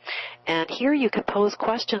Discussion. And here you can pose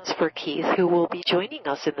questions for Keith, who will be joining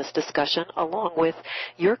us in this discussion along with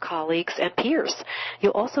your colleagues and peers.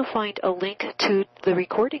 You'll also find a link to the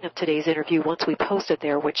recording of today's interview once we post it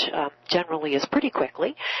there, which generally is pretty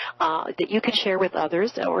quickly, that you can share with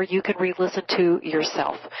others or you can re-listen to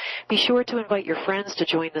yourself. Be sure to invite your friends to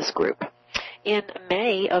join this group. In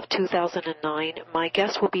May of 2009, my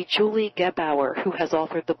guest will be Julie Gebauer, who has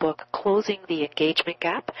authored the book Closing the Engagement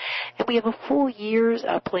Gap. And we have a full year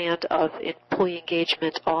planned of employee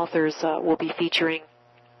engagement authors. We'll be featuring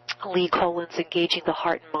Lee Collins, Engaging the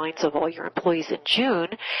Heart and Minds of All Your Employees in June,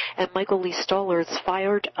 and Michael Lee Stoller's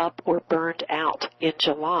Fired Up or Burned Out in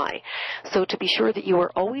July. So to be sure that you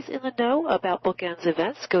are always in the know about Bookends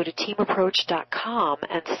events, go to teamapproach.com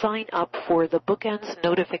and sign up for the Bookends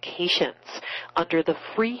notifications under the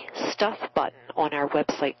Free Stuff button on our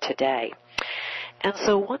website today. And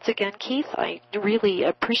so once again, Keith, I really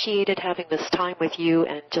appreciated having this time with you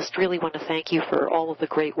and just really want to thank you for all of the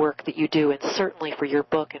great work that you do and certainly for your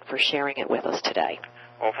book and for sharing it with us today.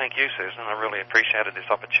 Well, thank you, Susan. I really appreciated this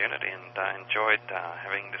opportunity and enjoyed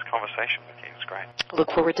having this conversation with you. It's great.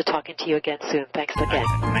 Look forward to talking to you again soon. Thanks again.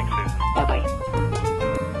 Thanks, Susan. Bye-bye.